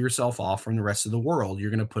wall yourself off from the rest of the world. You're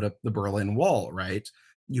going to put up the Berlin Wall, right?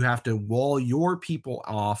 You have to wall your people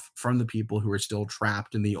off from the people who are still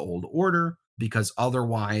trapped in the old order, because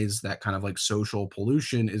otherwise that kind of like social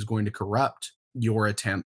pollution is going to corrupt your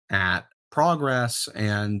attempt at progress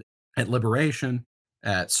and at liberation,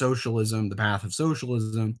 at socialism, the path of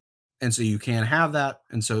socialism. And so you can't have that.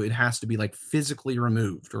 And so it has to be like physically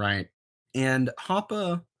removed, right? And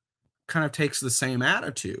Hoppe kind of takes the same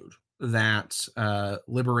attitude, that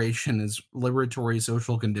liberation is liberatory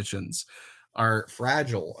social conditions are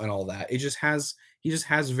fragile and all that. He just has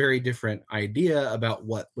a very different idea about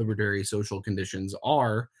what libertary social conditions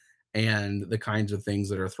are and the kinds of things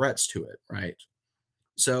that are threats to it, right?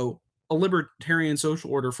 So a libertarian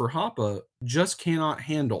social order for Hoppe just cannot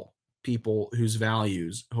handle people whose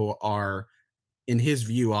values, who are, in his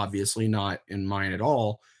view, obviously not in mine at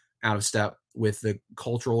all, out of step with the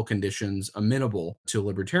cultural conditions amenable to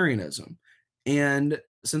libertarianism. And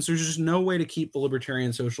since there's just no way to keep the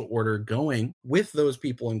libertarian social order going with those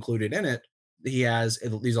people included in it, he has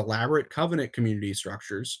these elaborate covenant community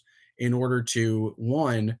structures in order to,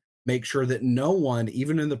 one, make sure that no one,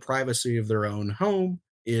 even in the privacy of their own home,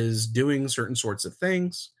 is doing certain sorts of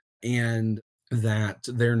things, and that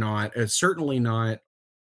they're not, certainly not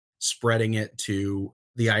spreading it to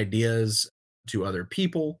the ideas to other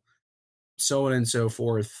people, so on and so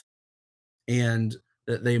forth, and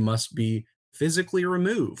that they must be physically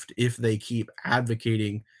removed if they keep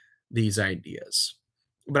advocating these ideas.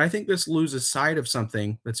 But I think this loses sight of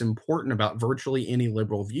something that's important about virtually any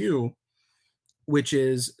liberal view, which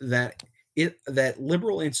is that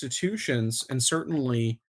liberal institutions, and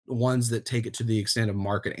certainly ones that take it to the extent of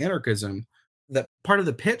market anarchism, that part of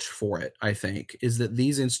the pitch for it, I think, is that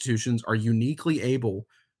these institutions are uniquely able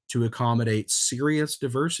to accommodate serious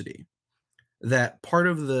diversity. That part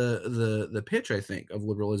of the pitch, I think, of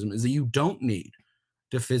liberalism is that you don't need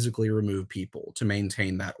to physically remove people to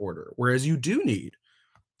maintain that order, whereas you do need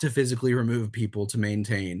to physically remove people to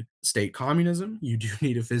maintain state communism. You do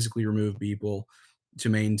need to physically remove people to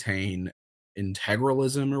maintain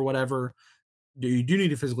integralism or whatever. You do need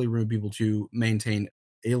to physically remove people to maintain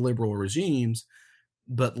illiberal regimes,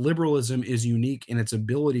 but liberalism is unique in its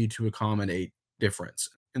ability to accommodate difference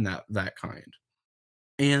in that kind.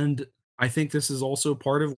 And I think this is also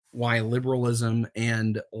part of why liberalism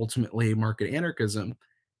and ultimately market anarchism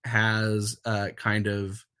has kind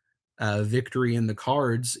of victory in the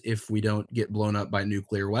cards if we don't get blown up by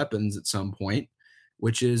nuclear weapons at some point,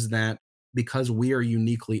 which is that because we are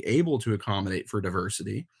uniquely able to accommodate for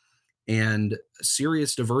diversity, and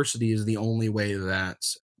serious diversity is the only way that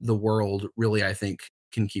the world really, I think,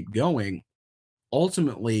 can keep going.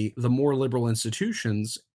 Ultimately, the more liberal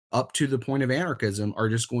institutions, up to the point of anarchism, are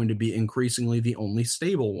just going to be increasingly the only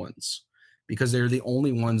stable ones, because they're the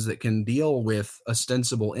only ones that can deal with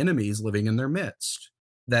ostensible enemies living in their midst.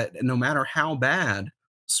 That no matter how bad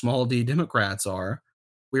small d Democrats are,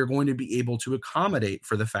 we're going to be able to accommodate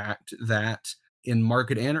for the fact that in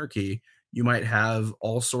market anarchy, you might have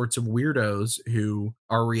all sorts of weirdos who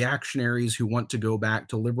are reactionaries who want to go back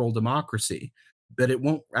to liberal democracy, but it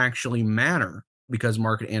won't actually matter because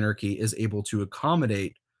market anarchy is able to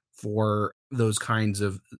accommodate for those kinds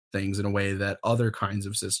of things in a way that other kinds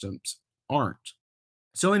of systems aren't.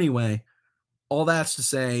 So anyway, all that's to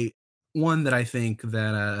say, one, that I think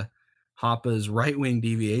that Hoppe's right-wing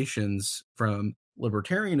deviations from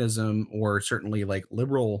libertarianism, or certainly like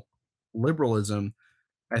liberalism,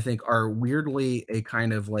 I think are weirdly a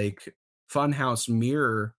kind of like funhouse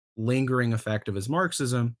mirror lingering effect of his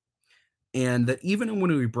Marxism. And that even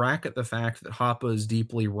when we bracket the fact that Hoppe is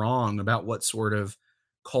deeply wrong about what sort of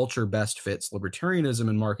culture best fits libertarianism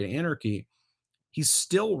and market anarchy, he's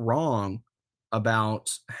still wrong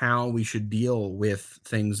about how we should deal with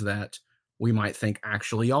things that we might think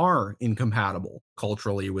actually are incompatible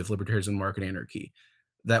culturally with libertarianism and market anarchy.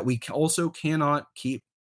 That we also cannot keep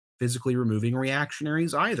physically removing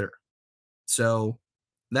reactionaries either. So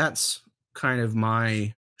that's kind of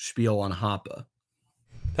my spiel on Hoppe.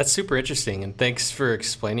 That's super interesting, and thanks for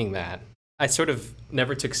explaining that. I sort of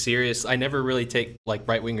never took serious. I never really take like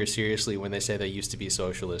right wingers seriously when they say they used to be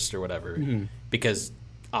socialists or whatever, because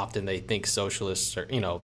often they think socialists are,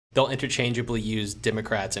 they'll interchangeably use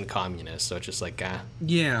Democrats and communists. So it's just like,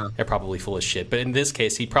 yeah, they're probably full of shit. But in this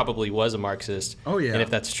case, he probably was a Marxist. Oh yeah, and if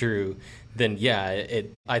that's true, then yeah,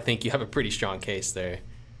 I think you have a pretty strong case there.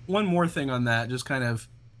 One more thing on that just kind of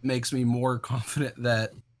makes me more confident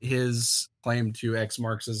that his claim to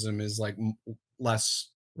ex-Marxism is like less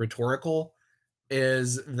rhetorical,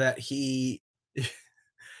 is that he,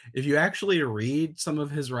 if you actually read some of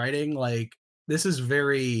his writing, like this is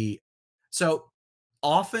very, so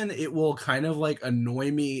often it will kind of like annoy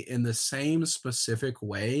me in the same specific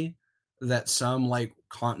way that some like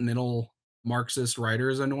continental Marxist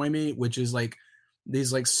writers annoy me, which is like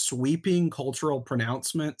these like sweeping cultural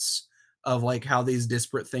pronouncements of like how these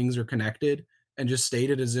disparate things are connected and just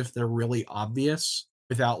stated as if they're really obvious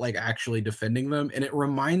without like actually defending them. And it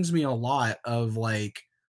reminds me a lot of like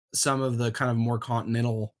some of the kind of more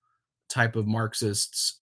continental type of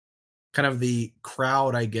Marxists, kind of the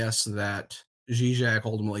crowd, I guess, that Zizek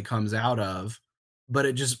ultimately comes out of,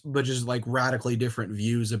 but just like radically different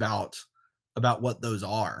views about what those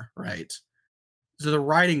are, right? So the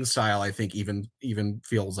writing style, I think, even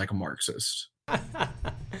feels like a Marxist.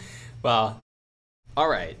 Well, all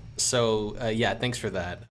right. So yeah, thanks for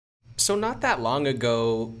that. So not that long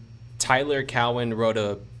ago, Tyler Cowen wrote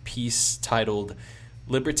a piece titled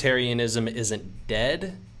 "Libertarianism Isn't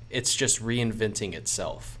Dead; It's Just Reinventing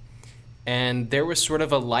Itself." And there was sort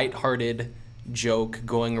of a lighthearted joke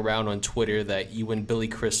going around on Twitter that you and Billy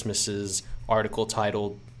Christmas's article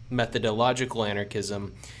titled "Methodological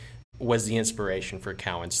Anarchism" was the inspiration for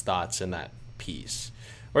Cowen's thoughts in that piece,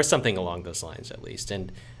 or something along those lines at least.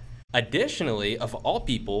 And additionally, of all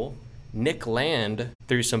people, Nick Land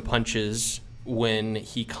threw some punches when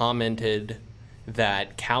he commented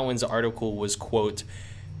that Cowen's article was, quote,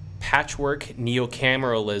 patchwork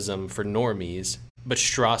neocameralism for normies, but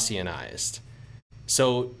Straussianized.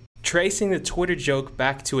 So, tracing the Twitter joke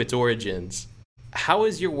back to its origins, how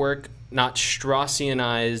is your work not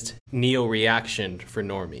Straussianized neo-reaction for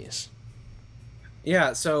normies?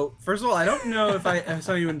 Yeah, so first of all, I don't know if I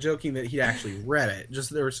saw anyone joking that he actually read it.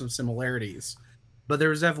 Just there were some similarities. But there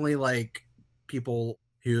was definitely like people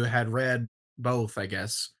who had read both, I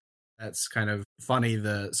guess. That's kind of funny,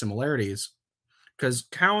 the similarities. Because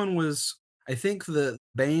Cowen was, I think the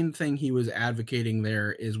main thing he was advocating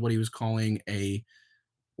there is what he was calling a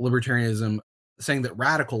libertarianism, saying that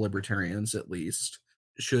radical libertarians, at least,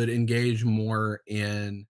 should engage more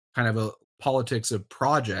in kind of a politics of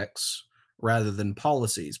projects rather than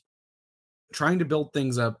policies, trying to build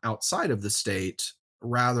things up outside of the state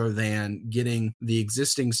rather than getting the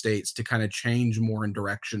existing states to kind of change more in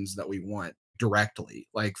directions that we want directly,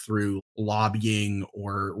 like through lobbying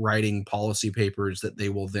or writing policy papers that they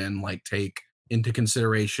will then like take into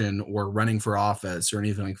consideration, or running for office or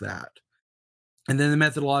anything like that. And then the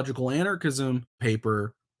methodological anarchism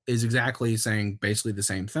paper is exactly saying basically the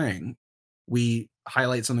same thing. We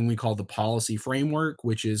highlight something we call the policy framework,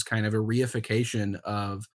 which is kind of a reification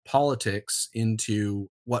of politics into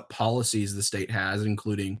what policies the state has,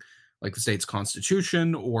 including like the state's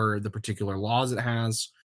constitution or the particular laws it has,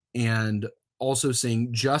 and also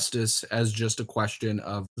seeing justice as just a question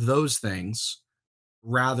of those things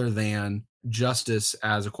rather than justice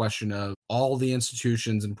as a question of all the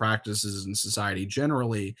institutions and practices in society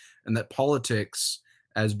generally, and that politics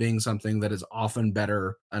as being something that is often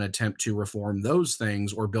better an attempt to reform those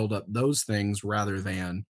things or build up those things rather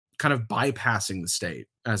than kind of bypassing the state,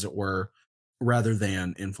 as it were, rather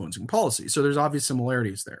than influencing policy. So there's obvious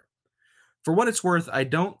similarities there. For what it's worth, I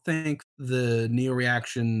don't think the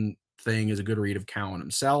neo-reaction thing is a good read of Cowen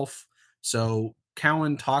himself. So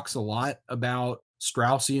Cowen talks a lot about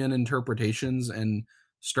Straussian interpretations, and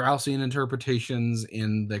Straussian interpretations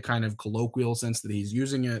in the kind of colloquial sense that he's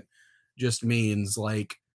using it just means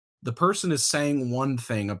like the person is saying one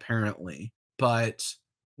thing apparently, but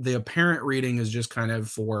the apparent reading is just kind of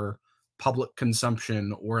for public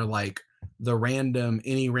consumption or like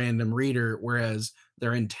any random reader, whereas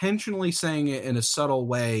they're intentionally saying it in a subtle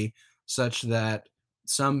way such that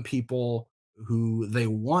some people who they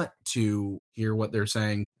want to hear what they're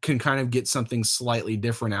saying can kind of get something slightly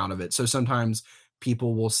different out of it. So sometimes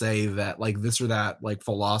people will say that like this or that like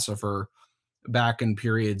philosopher back in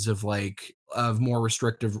periods of more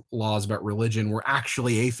restrictive laws about religion were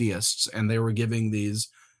actually atheists, and they were giving these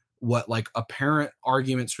what like apparent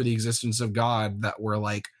arguments for the existence of God that were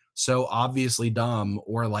like so obviously dumb,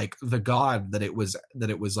 or like the God that it was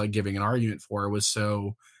like giving an argument for was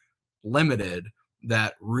so limited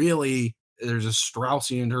that really there's a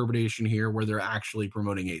Straussian interpretation here where they're actually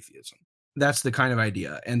promoting atheism. That's the kind of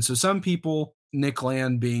idea. And so some people, Nick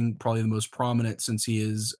Land being probably the most prominent since he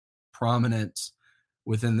is prominent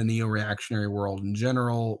within the neo-reactionary world in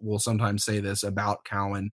general, will sometimes say this about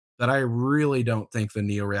Cowan, that I really don't think the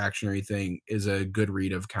neo-reactionary thing is a good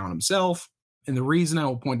read of Cowan himself. And the reason I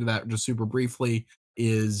will point to that just super briefly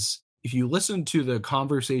is if you listen to the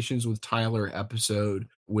Conversations with Tyler episode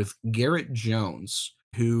with Garrett Jones,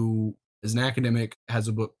 who is an academic, has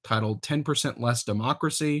a book titled 10% Less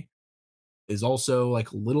Democracy, is also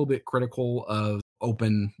like a little bit critical of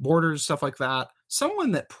open borders, stuff like that.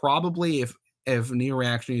 Someone that probably, if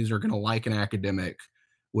neo-reactionaries are going to like an academic,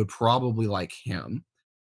 would probably like him.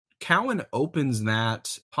 Cowan opens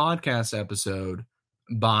that podcast episode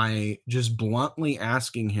by just bluntly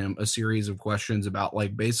asking him a series of questions about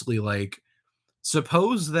like basically like,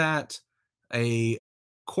 suppose that a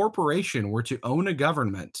corporation were to own a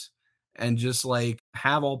government and just like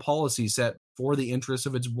have all policies set for the interests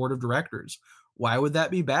of its board of directors. Why would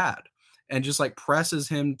that be bad? And just like presses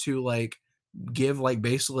him to like give like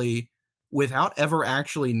basically, without ever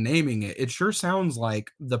actually naming it, it sure sounds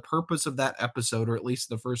like the purpose of that episode, or at least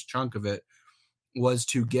the first chunk of it, was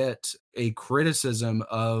to get a criticism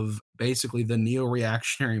of basically the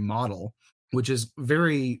neo-reactionary model, which is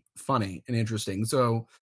very funny and interesting. So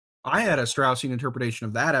I had a Straussian interpretation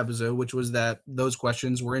of that episode, which was that those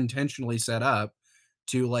questions were intentionally set up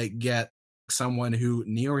to like get someone who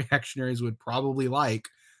neo-reactionaries would probably like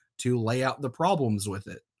to lay out the problems with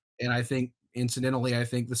it. And I think, incidentally, I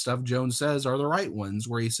think the stuff Jones says are the right ones,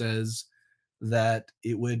 where he says that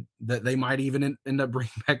they might even end up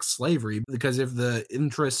bringing back slavery, because if the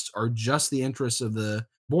interests are just the interests of the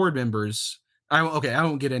board members, I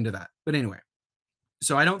won't get into that. But anyway,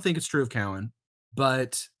 so I don't think it's true of Cowan,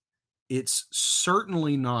 but it's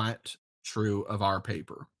certainly not true of our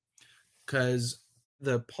paper, because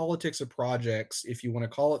the politics of projects, if you want to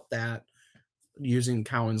call it that, using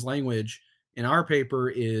Cowan's language, in our paper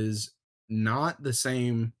is not the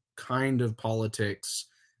same kind of politics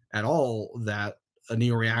at all that a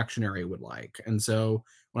neo-reactionary would like. And so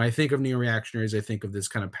when I think of neo-reactionaries, I think of this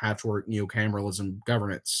kind of patchwork neo-cameralism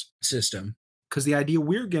governance system, because the idea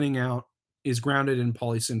we're getting out is grounded in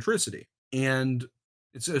polycentricity. And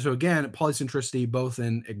so again, polycentricity, both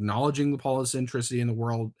in acknowledging the polycentricity in the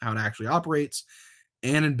world, how it actually operates,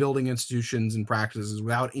 and in building institutions and practices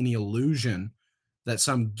without any illusion that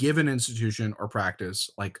some given institution or practice,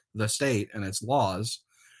 like the state and its laws,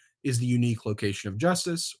 is the unique location of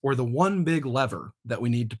justice, or the one big lever that we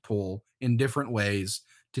need to pull in different ways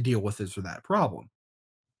to deal with this or that problem.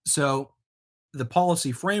 So the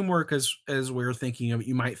policy framework, as we're thinking of it,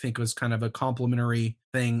 you might think was kind of a complementary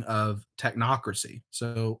thing of technocracy.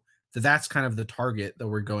 So that's kind of the target that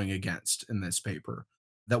we're going against in this paper,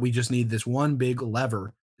 that we just need this one big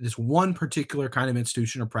lever, this one particular kind of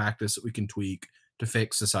institution or practice that we can tweak to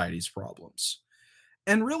fix society's problems.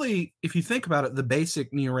 And really, if you think about it, the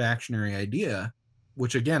basic neo-reactionary idea,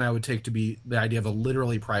 which again I would take to be the idea of a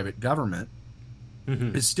literally private government,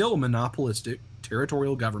 is still a monopolistic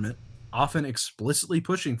territorial government, often explicitly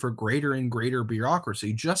pushing for greater and greater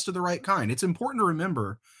bureaucracy, just of the right kind. It's important to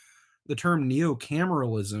remember the term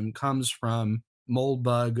neo-cameralism comes from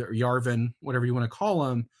Moldbug or Yarvin, whatever you want to call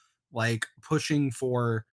them, like pushing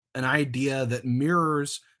for an idea that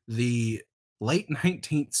mirrors the late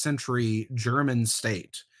 19th century German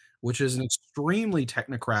state, which is an extremely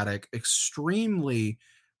technocratic, extremely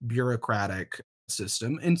bureaucratic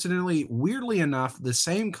system. Incidentally, weirdly enough, the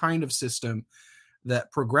same kind of system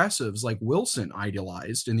that progressives like Wilson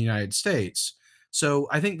idealized in the United States. So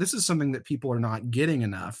I think this is something that people are not getting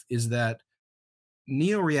enough, is that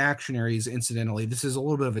neo-reactionaries, incidentally, this is a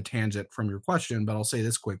little bit of a tangent from your question, but I'll say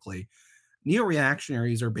this quickly.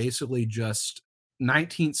 Neo-reactionaries are basically just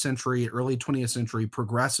 19th century, early 20th century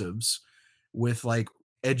progressives with like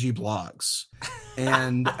edgy blogs.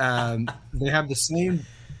 And they have the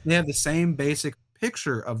same basic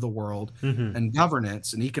picture of the world and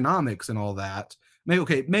governance and economics and all that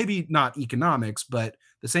maybe not economics, but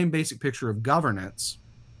the same basic picture of governance,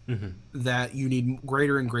 Mm-hmm. that you need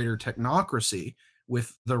greater and greater technocracy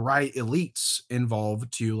with the right elites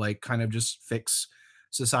involved to like kind of just fix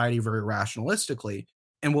society very rationalistically.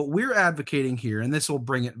 And what we're advocating here, and this will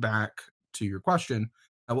bring it back to your question,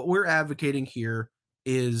 what we're advocating here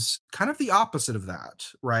is kind of the opposite of that,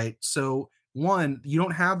 right? So, one, you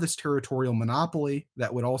don't have this territorial monopoly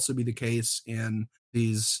that would also be the case in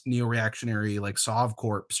these neo-reactionary like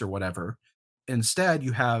Sovcorps or whatever. Instead,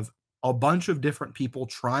 you have a bunch of different people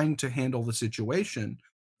trying to handle the situation,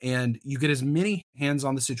 and you get as many hands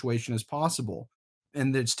on the situation as possible.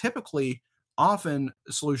 And it's typically often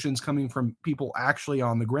solutions coming from people actually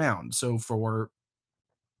on the ground. So, for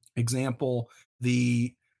example,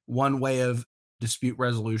 the one way of dispute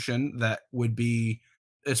resolution that would be,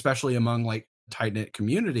 especially among like tight knit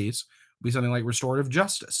communities, would be something like restorative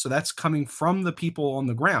justice. So that's coming from the people on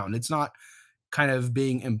the ground. It's not kind of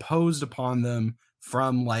being imposed upon them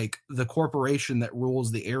from like the corporation that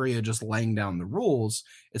rules the area just laying down the rules.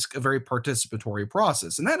 It's a very participatory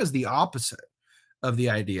process. And that is the opposite of the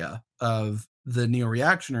idea of the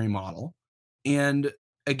neo-reactionary model. And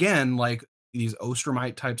again, like these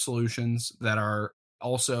Ostermite type solutions that are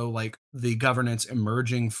also like the governance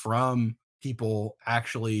emerging from people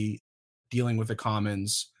actually dealing with the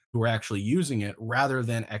commons who are actually using it rather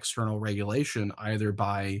than external regulation, either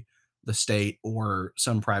by the state or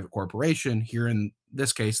some private corporation. Here in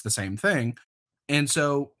this case, the same thing. And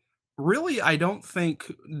so, really, I don't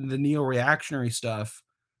think the neo reactionary stuff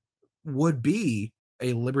would be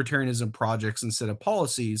a libertarianism projects instead of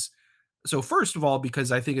policies. So, first of all,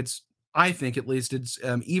 because I think at least it's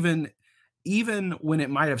even when it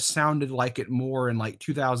might have sounded like it more in like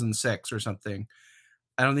 2006 or something,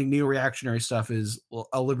 I don't think neo reactionary stuff is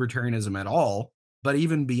a libertarianism at all. But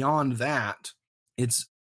even beyond that, it's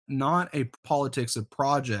not a politics of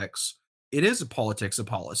projects. It is a politics of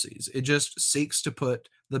policies. It just seeks to put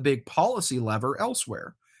the big policy lever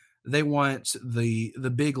elsewhere. They want the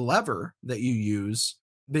big lever that you use,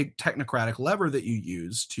 big technocratic lever that you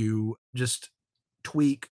use to just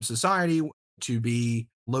tweak society to be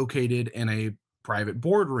located in a private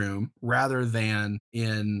boardroom rather than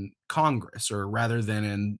in Congress or rather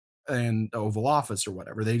than in the Oval Office or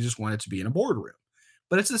whatever. They just want it to be in a boardroom.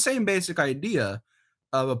 But it's the same basic idea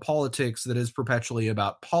of a politics that is perpetually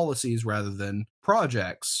about policies rather than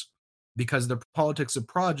projects, because the politics of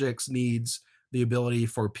projects needs the ability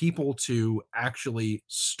for people to actually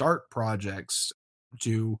start projects,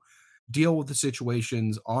 to deal with the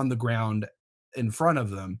situations on the ground in front of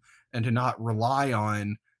them, and to not rely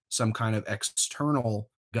on some kind of external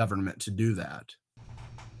government to do that.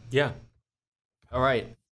 Yeah. All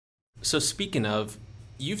right. So, speaking of,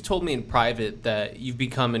 you've told me in private that you've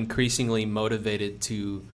become increasingly motivated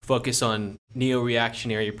to focus on neo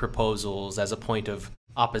reactionary proposals as a point of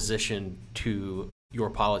opposition to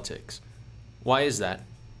your politics. Why is that?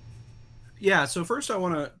 Yeah, so first I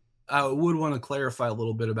would want to clarify a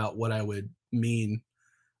little bit about what I would mean.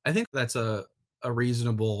 I think that's a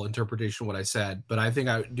reasonable interpretation of what I said, but I think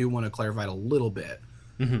I do want to clarify it a little bit,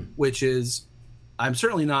 Mm-hmm. which is I'm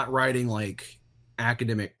certainly not writing like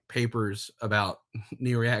academic papers about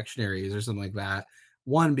neo-reactionaries or something like that.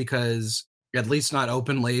 One, because at least not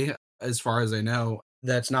openly, as far as I know,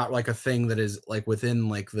 that's not like a thing that is like within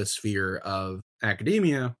like the sphere of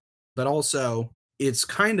academia, but also it's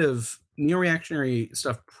kind of neo-reactionary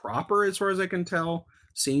stuff proper, as far as I can tell,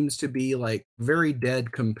 seems to be like very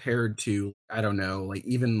dead compared to, I don't know, like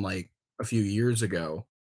even like a few years ago.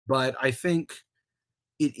 But I think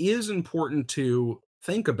it is important to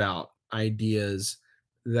think about ideas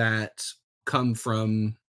that come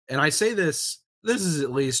from, and I say this is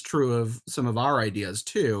at least true of some of our ideas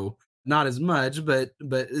too, not as much, but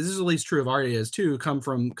this is at least true of our ideas too, come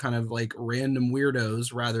from kind of like random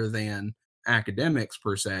weirdos rather than academics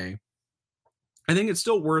per se. I think it's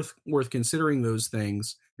still worth considering those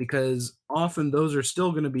things, because often those are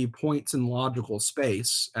still going to be points in logical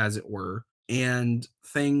space, as it were, and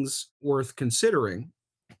things worth considering,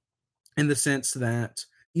 in the sense that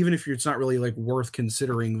even if it's not really like worth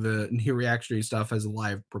considering the new reactionary stuff as a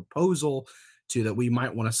live proposal to that we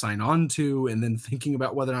might want to sign on to and then thinking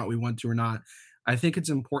about whether or not we want to or not, I think it's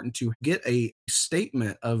important to get a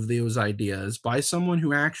statement of those ideas by someone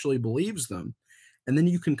who actually believes them, and then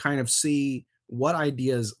you can kind of see what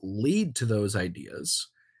ideas lead to those ideas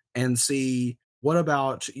and see what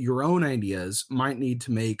about your own ideas might need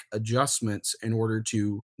to make adjustments in order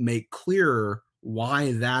to make clearer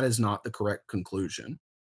why that is not the correct conclusion.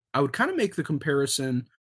 I would kind of make the comparison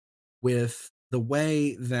with the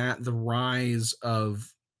way that the rise of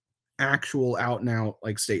actual out and out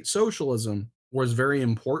like state socialism was very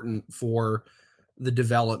important for the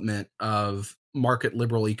development of market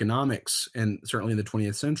liberal economics, and certainly in the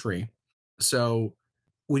 20th century. So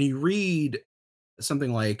when you read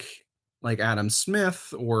something like Adam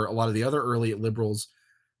Smith or a lot of the other early liberals,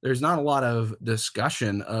 there's not a lot of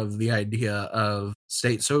discussion of the idea of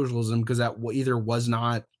state socialism, because that either was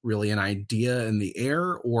not really an idea in the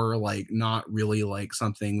air, or like not really like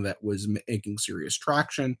something that was making serious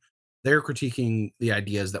traction. They're critiquing the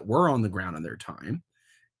ideas that were on the ground in their time.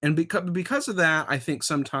 And because of that, I think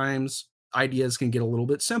sometimes ideas can get a little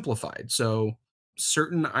bit simplified. So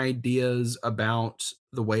certain ideas about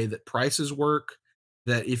the way that prices work,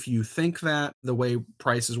 that if you think that the way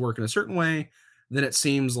prices work in a certain way, then it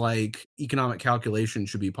seems like economic calculation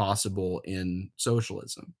should be possible in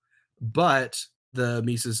socialism. But the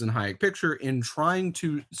Mises and Hayek picture, in trying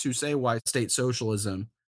to say why state socialism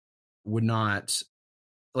would not,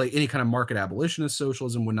 like any kind of market abolitionist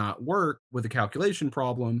socialism would not work with a calculation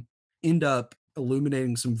problem, end up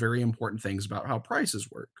illuminating some very important things about how prices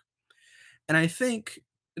work. And I think,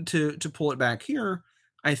 to pull it back here,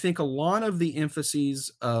 I think a lot of the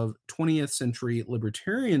emphases of 20th century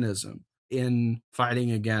libertarianism in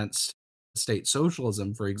fighting against state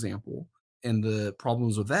socialism, for example, and the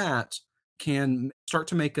problems with that, can start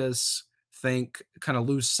to make us think, kind of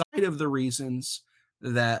lose sight of the reasons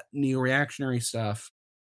that neo-reactionary stuff,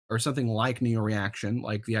 or something like neo-reaction,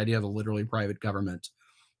 like the idea of a literally private government,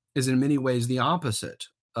 is in many ways the opposite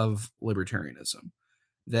of libertarianism.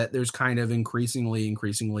 That there's kind of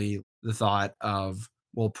increasingly the thought of,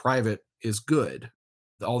 well, private is good.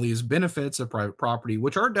 All these benefits of private property,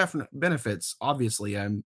 which are definite benefits, obviously,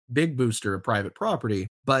 I'm big booster of private property,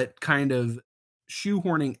 but kind of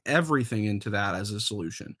shoehorning everything into that as a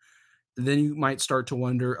solution. Then you might start to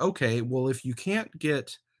wonder, okay, well, if you can't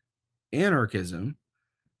get anarchism,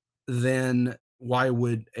 then why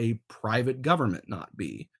would a private government not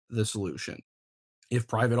be the solution? If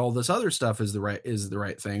private, all this other stuff is the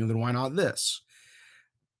right thing, then why not this?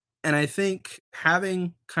 And I think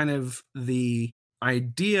having kind of the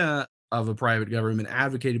idea of a private government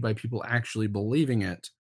advocated by people actually believing it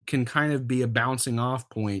can kind of be a bouncing off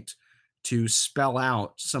point to spell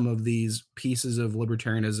out some of these pieces of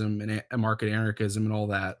libertarianism and market anarchism and all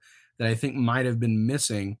that, that I think might have been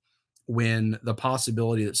missing when the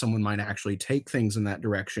possibility that someone might actually take things in that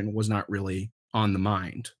direction was not really on the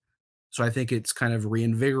mind. So I think it's kind of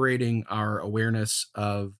reinvigorating our awareness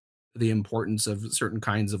of the importance of certain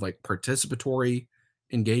kinds of like participatory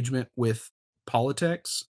engagement with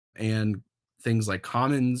politics, and things like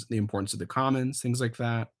commons, the importance of the commons, things like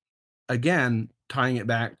that. Again, tying it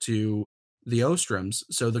back to the Ostroms.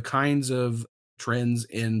 So the kinds of trends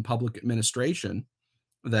in public administration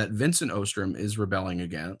that Vincent Ostrom is rebelling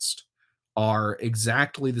against are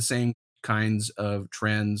exactly the same kinds of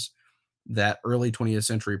trends that early 20th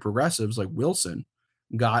century progressives like Wilson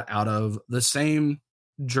got out of the same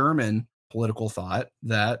German political thought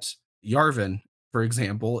that Yarvin, for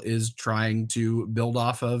example, is trying to build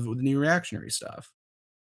off of with new reactionary stuff.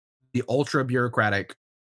 The ultra bureaucratic,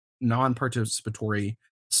 non participatory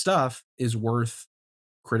stuff is worth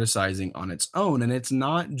criticizing on its own. And it's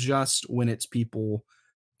not just when it's people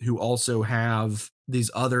who also have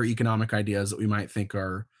these other economic ideas that we might think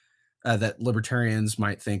are that libertarians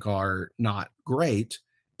might think are not great.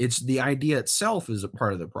 It's the idea itself is a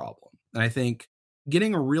part of the problem. And I think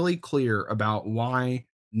getting really clear about why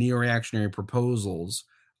neo-reactionary proposals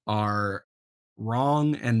are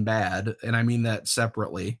wrong and bad, and I mean that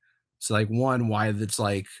separately. So like, one, why it's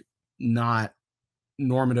like not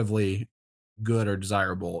normatively good or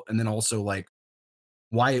desirable, and then also like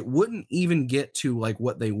why it wouldn't even get to like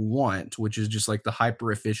what they want, which is just like the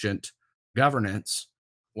hyper efficient governance,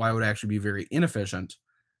 why it would actually be very inefficient.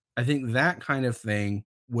 I think that kind of thing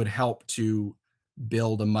would help to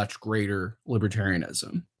build a much greater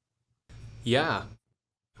libertarianism. Yeah.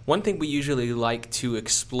 One thing we usually like to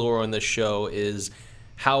explore on the show is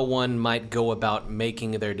how one might go about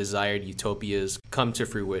making their desired utopias come to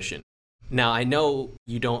fruition. Now, I know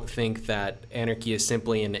you don't think that anarchy is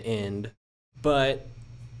simply an end, but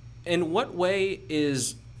in what way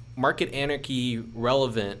is market anarchy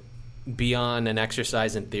relevant beyond an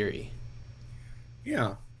exercise in theory?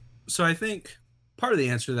 Yeah. So I think part of the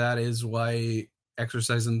answer to that is why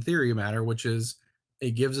exercise in theory matter, which is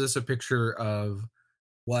it gives us a picture of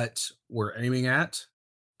what we're aiming at.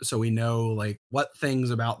 So we know like what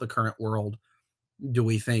things about the current world do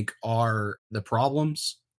we think are the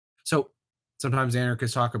problems. So sometimes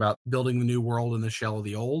anarchists talk about building the new world in the shell of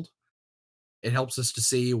the old. It helps us to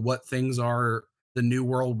see what things are the new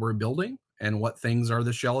world we're building and what things are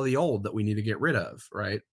the shell of the old that we need to get rid of,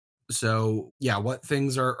 right? So, yeah, what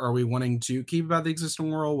things are we wanting to keep about the existing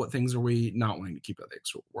world? What things are we not wanting to keep about the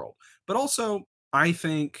existing world? But also, I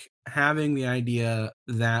think having the idea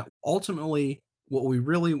that ultimately what we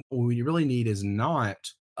really need is not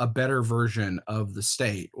a better version of the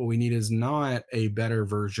state. What we need is not a better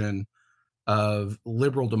version of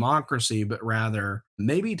liberal democracy, but rather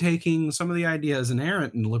maybe taking some of the ideas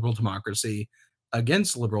inherent in liberal democracy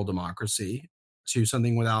against liberal democracy to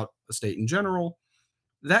something without a state in general.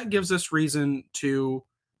 That gives us reason to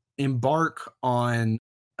embark on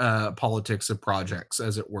politics of projects,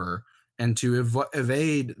 as it were, and to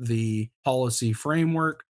evade the policy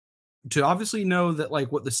framework, to obviously know that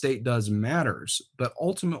like what the state does matters, but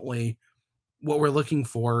ultimately what we're looking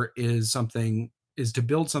for is to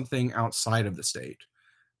build something outside of the state.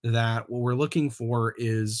 That what we're looking for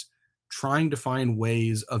is trying to find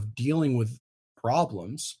ways of dealing with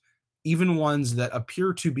problems, even ones that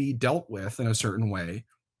appear to be dealt with in a certain way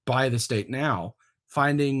by the state now,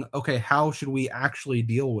 finding, okay, how should we actually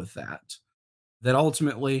deal with that? That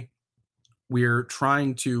ultimately we're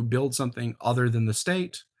trying to build something other than the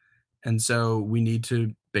state. And so we need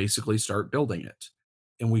to basically start building it.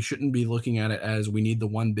 And we shouldn't be looking at it as we need the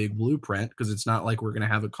one big blueprint, because it's not like we're going to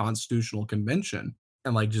have a constitutional convention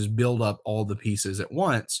and like just build up all the pieces at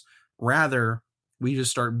once. Rather, we just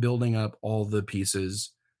start building up all the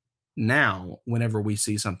pieces now whenever we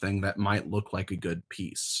see something that might look like a good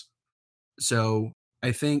piece. So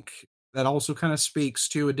I think that also kind of speaks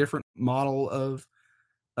to a different model of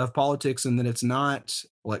politics, and that it's not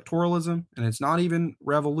electoralism and it's not even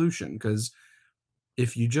revolution, because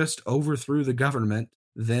if you just overthrew the government,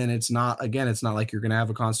 then it's not like you're going to have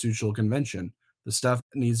a constitutional convention. The stuff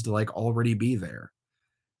needs to like already be there.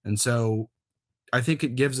 And so I think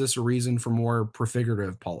it gives us a reason for more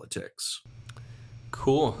prefigurative politics.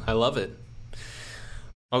 Cool. I love it.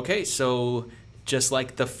 Okay, so just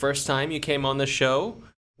like the first time you came on the show,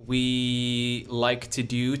 we like to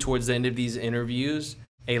do towards the end of these interviews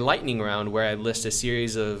a lightning round where I list a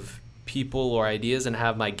series of people or ideas and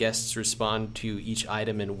have my guests respond to each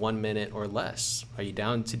item in 1 minute or less. Are you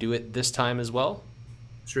down to do it this time as well?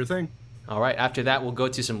 Sure thing. All right. After that, we'll go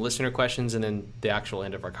to some listener questions and then the actual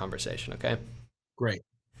end of our conversation, okay? Great.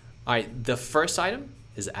 All right. The first item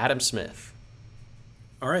is Adam Smith.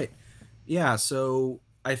 All right. Yeah, so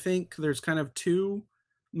I think there's kind of two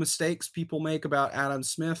mistakes people make about Adam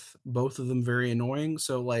Smith, both of them very annoying.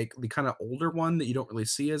 So like the kind of older one that you don't really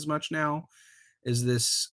see as much now is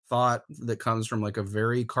this thought that comes from like a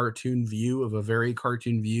very cartoon view of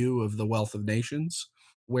the wealth of nations,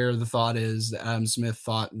 where the thought is that Adam Smith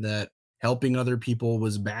thought that helping other people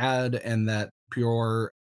was bad and that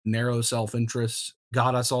pure narrow self-interest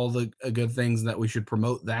got us all the good things, that we should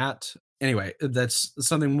promote that. Anyway, that's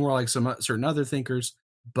something more like some certain other thinkers,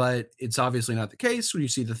 but it's obviously not the case when you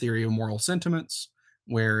see the theory of moral sentiments,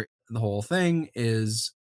 where the whole thing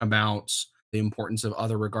is about the importance of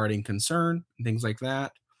other regarding concern and things like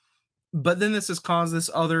that. But then this has caused this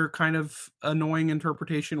other kind of annoying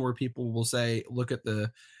interpretation where people will say, look at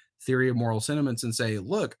the theory of moral sentiments and say,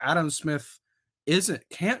 look, Adam Smith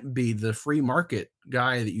can't be the free market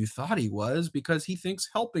guy that you thought he was, because he thinks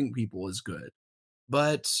helping people is good.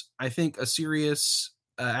 But I think a serious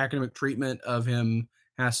academic treatment of him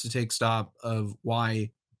has to take stock of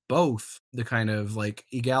why both the kind of like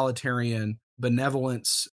egalitarian,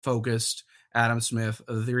 benevolence focused Adam Smith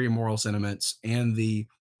of the theory of moral sentiments and the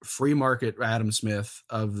free market Adam Smith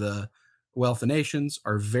of the wealth of nations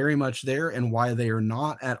are very much there, and why they are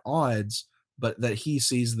not at odds, but that he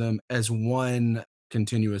sees them as one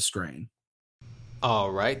continuous strain.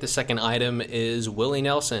 All right. The second item is Willie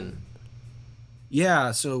Nelson.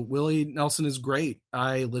 Yeah, so Willie Nelson is great.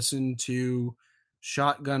 I listened to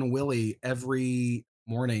Shotgun Willie every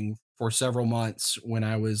morning for several months when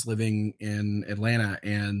I was living in Atlanta,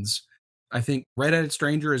 and I think Red-Headed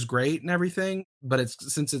Stranger is great and everything, but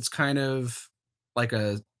since it's kind of like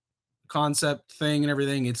a concept thing and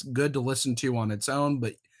everything, it's good to listen to on its own.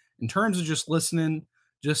 But in terms of just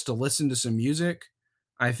to listen to some music,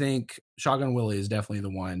 I think Shotgun Willie is definitely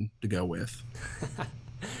the one to go with.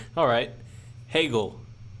 All right. Hegel.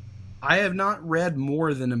 I have not read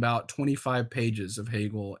more than about 25 pages of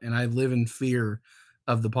Hegel, and I live in fear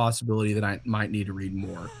of the possibility that I might need to read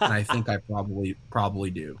more. And I think I probably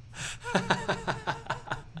do.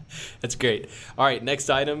 That's great. All right, next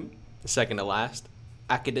item, second to last,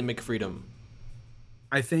 academic freedom.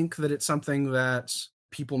 I think that it's something that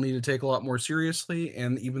people need to take a lot more seriously,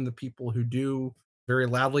 and even the people who do very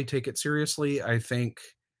loudly take it seriously, I think,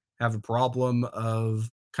 have a problem of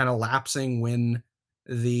kind of lapsing when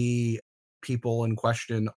the people in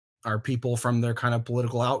question are people from their kind of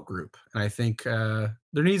political outgroup. And I think there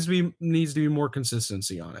needs to be more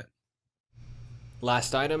consistency on it.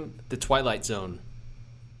 Last item, The Twilight Zone.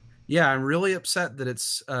 Yeah, I'm really upset that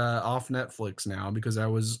it's off Netflix now because I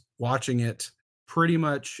was watching it pretty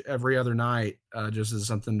much every other night just as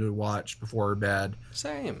something to watch before bed.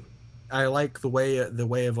 Same. I like the way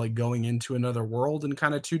of like going into another world in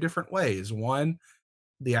kind of two different ways. One,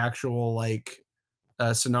 the actual like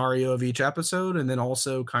scenario of each episode, and then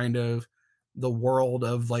also kind of the world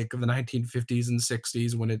of like the 1950s and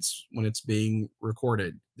 60s when it's being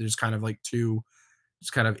recorded. There's kind of like two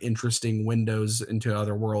just kind of interesting windows into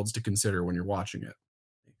other worlds to consider when you're watching it.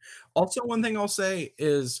 Also, one thing I'll say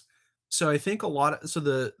is, so I think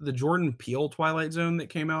the Jordan Peele Twilight Zone that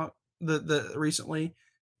came out the recently,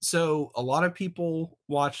 so a lot of people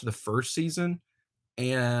watched the first season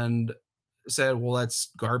and said, "Well, that's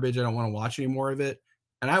garbage. I don't want to watch any more of it."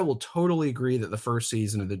 And I will totally agree that the first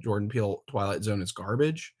season of the Jordan Peele Twilight Zone is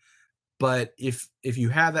garbage. But if you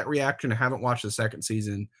have that reaction and haven't watched the second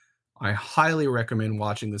season, I highly recommend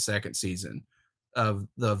watching the second season of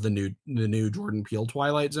the new Jordan Peele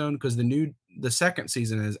Twilight Zone, because the second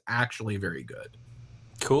season is actually very good.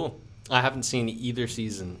 Cool. I haven't seen either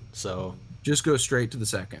season, so Just go straight to the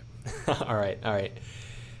second. all right, all right.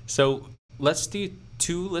 So let's do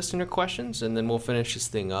 2 listener questions, and then we'll finish this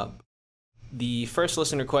thing up. The first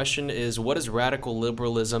listener question is, what does radical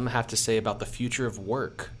liberalism have to say about the future of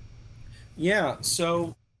work? Yeah,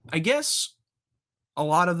 so I guess a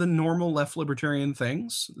lot of the normal left libertarian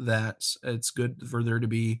things, that it's good for there to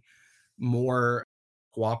be more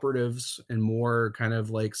cooperatives and more kind of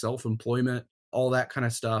like self-employment, all that kind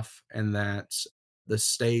of stuff, and that the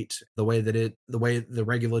state, the way the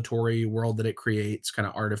regulatory world that it creates kind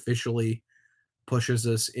of artificially pushes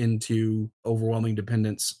us into overwhelming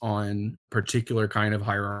dependence on particular kind of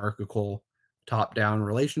hierarchical top-down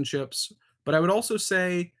relationships. But I would also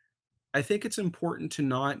say I think it's important to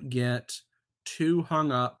not get too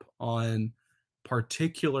hung up on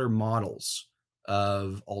particular models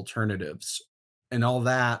of alternatives and all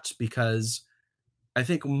that, because I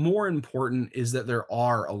think more important is that there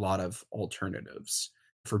are a lot of alternatives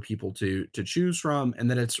for people to choose from,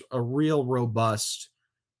 and that it's a real robust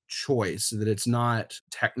choice, that it's not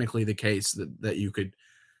technically the case that you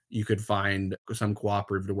could find some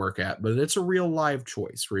cooperative to work at, but it's a real live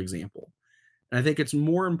choice, for example. And I think it's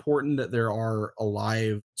more important that there are a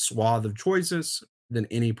live swath of choices than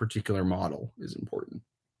any particular model is important.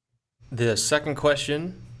 The second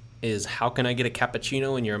question is, how can I get a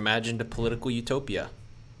cappuccino in your imagined political utopia?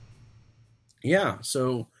 Yeah,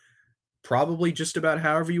 so probably just about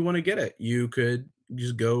however you want to get it. You could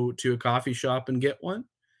just go to a coffee shop and get one.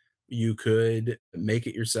 You could make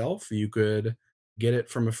it yourself. You could get it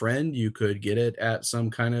from a friend. You could get it at some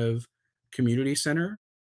kind of community center.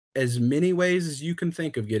 As many ways as you can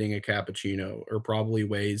think of getting a cappuccino are probably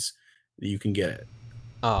ways that you can get it.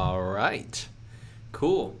 All right.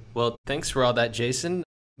 Cool. Well, thanks for all that, Jason.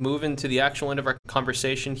 Moving to the actual end of our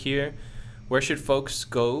conversation here, where should folks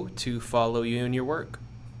go to follow you and your work?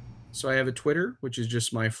 So I have a Twitter, which is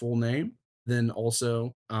just my full name. Then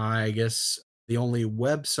also, I guess the only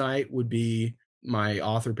website would be my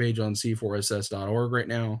author page on c4ss.org right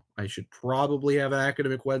now. I should probably have an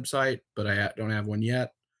academic website, but I don't have one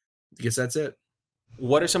yet. I guess that's it.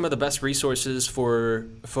 What are some of the best resources for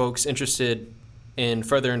folks interested in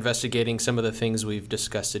further investigating some of the things we've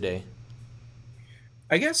discussed today?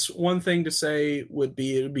 I guess one thing to say would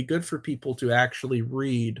be it would be good for people to actually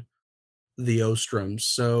read the Ostroms.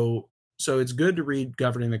 So it's good to read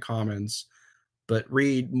Governing the Commons, but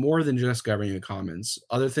read more than just Governing the Commons.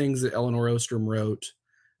 Other things that Eleanor Ostrom wrote,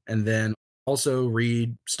 and then also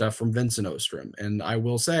read stuff from Vincent Ostrom. And I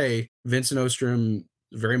will say Vincent Ostrom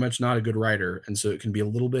very much not a good writer, and so it can be a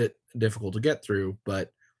little bit difficult to get through,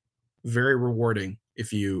 but very rewarding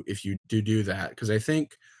if you do that, because I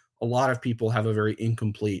think a lot of people have a very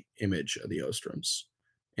incomplete image of the Ostroms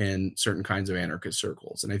in certain kinds of anarchist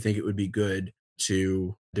circles, and I think it would be good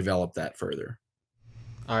to develop that further.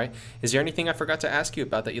 All right. Is there anything I forgot to ask you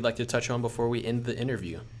about that you'd like to touch on before we end the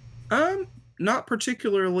interview? Not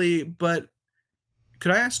particularly, but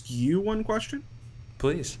could I ask you one question?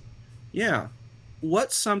 Please. Yeah.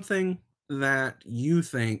 What's something that you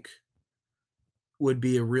think would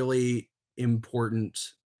be a really important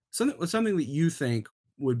something that you think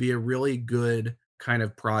would be a really good kind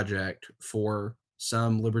of project for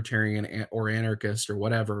some libertarian or anarchist or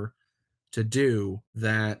whatever to do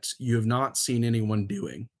that you have not seen anyone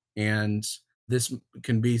doing? And this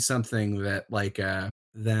can be something that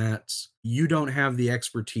that you don't have the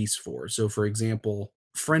expertise for. So for example,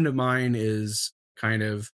 a friend of mine is kind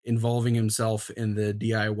of involving himself in the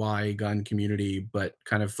DIY gun community, but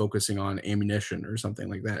kind of focusing on ammunition or something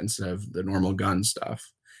like that instead of the normal gun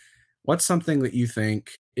stuff. What's something that you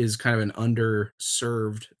think is kind of an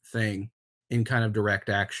underserved thing in kind of direct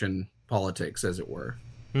action politics, as it were?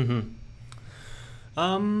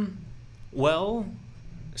 Well,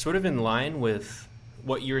 sort of in line with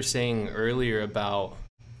what you were saying earlier about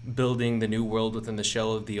building the new world within the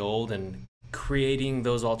shell of the old and creating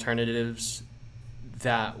those alternatives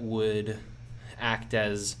that would act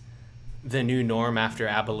as the new norm after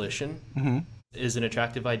abolition is an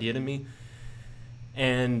attractive idea to me.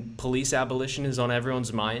 And police abolition is on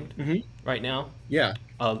everyone's mind right now. Yeah.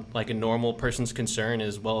 Like a normal person's concern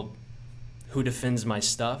is, well, who defends my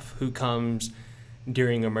stuff? Who comes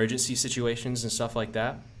during emergency situations and stuff like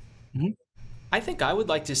that? I think I would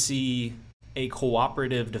like to see a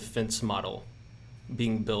cooperative defense model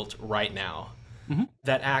being built right now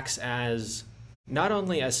that acts as not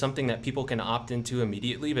only as something that people can opt into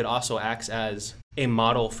immediately, but also acts as a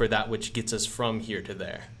model for that which gets us from here to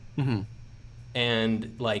there.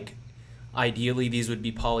 And like, ideally these would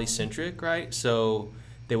be polycentric, right? So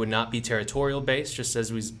they would not be territorial based, just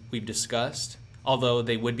as we've discussed, although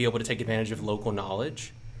they would be able to take advantage of local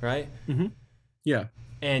knowledge, right? Yeah.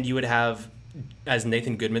 And you would have, as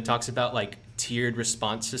Nathan Goodman talks about, like tiered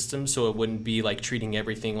response systems, so it wouldn't be like treating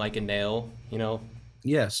everything like a nail, you know?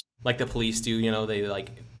 Yes. Like the police do, you know, they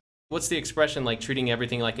like, what's the expression, like treating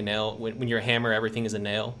everything like a nail? When you're a hammer, everything is a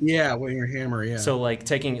nail. Yeah, when you're a hammer, yeah. So like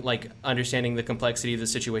understanding the complexity of the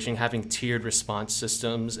situation, having tiered response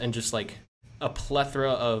systems, and just like a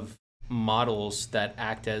plethora of models that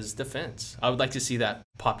act as defense. I would like to see that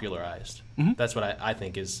popularized. That's what I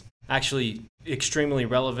think is actually extremely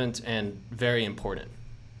relevant and very important.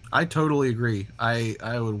 I totally agree. I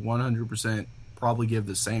would 100% probably give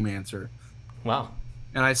the same answer. Wow.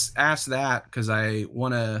 And I asked that because I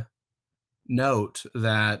want to note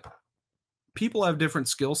that people have different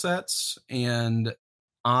skill sets, and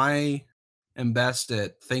I am best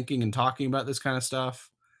at thinking and talking about this kind of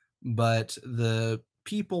stuff. But the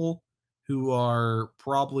people who are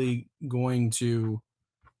probably going to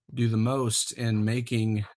do the most in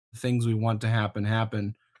making things we want to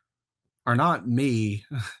happen are not me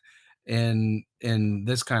in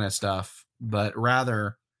this kind of stuff, but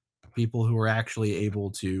rather people who are actually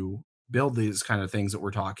able to build these kind of things that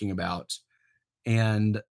we're talking about.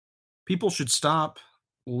 And people should stop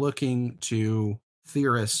looking to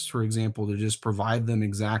theorists, for example, to just provide them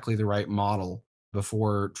exactly the right model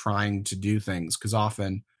before trying to do things, because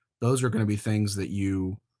often those are going to be things that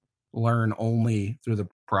you learn only through the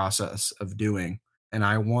process of doing. And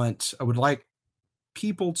I would like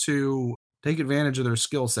people to take advantage of their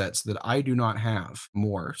skill sets that I do not have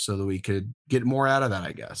more, so that we could get more out of that,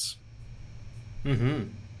 I guess.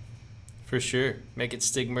 For sure. Make it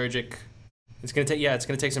stigmergic. It's going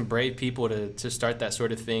to take some brave people to start that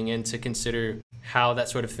sort of thing, and to consider how that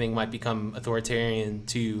sort of thing might become authoritarian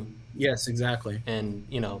too. Yes, exactly. And,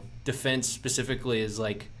 you know, defense specifically is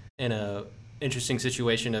like in a interesting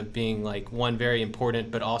situation of being like one very important,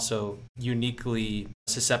 but also uniquely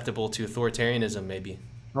susceptible to authoritarianism, maybe.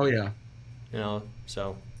 Oh yeah. You know,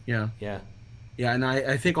 so yeah. And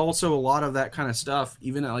I think also a lot of that kind of stuff,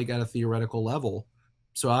 even at a theoretical level.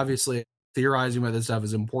 So obviously theorizing about this stuff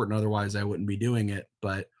is important, otherwise I wouldn't be doing it.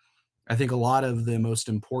 But I think a lot of the most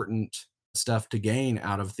important stuff to gain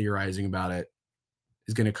out of theorizing about it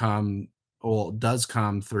is going to does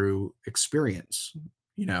come through experience,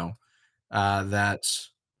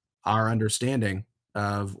 that's our understanding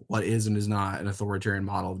of what is and is not an authoritarian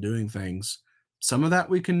model of doing things. Some of that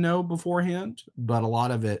we can know beforehand, but a lot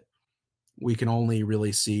of it we can only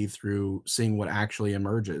really see through seeing what actually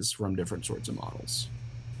emerges from different sorts of models.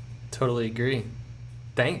 Totally agree.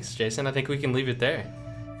 Thanks, Jason. I think we can leave it there.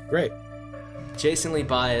 Great. Jason Lee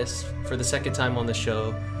Bias, for the second time on the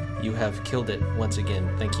show, you have killed it once again.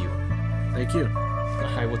 Thank you. Thank you.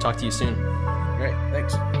 All right, we'll talk to you soon. Great.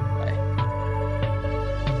 Thanks. Bye.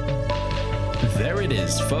 There it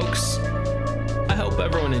is, folks. I hope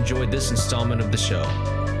everyone enjoyed this installment of the show.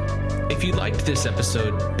 If you liked this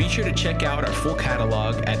episode, be sure to check out our full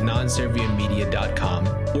catalog at nonserviamedia.com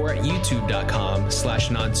or at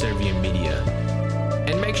youtube.com/nonserviamedia.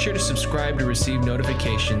 And make sure to subscribe to receive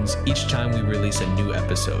notifications each time we release a new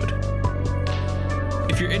episode.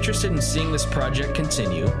 If you're interested in seeing this project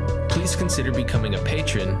continue, please consider becoming a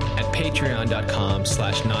patron at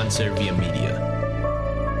patreon.com/nonserviamedia.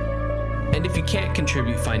 And if you can't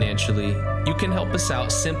contribute financially, you can help us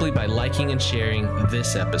out simply by liking and sharing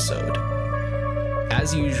this episode.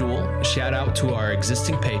 As usual, shout out to our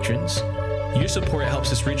existing patrons. Your support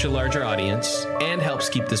helps us reach a larger audience and helps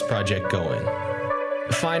keep this project going.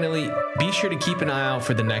 Finally, be sure to keep an eye out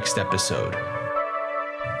for the next episode.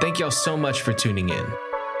 Thank y'all so much for tuning in.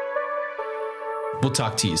 We'll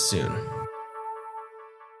talk to you soon.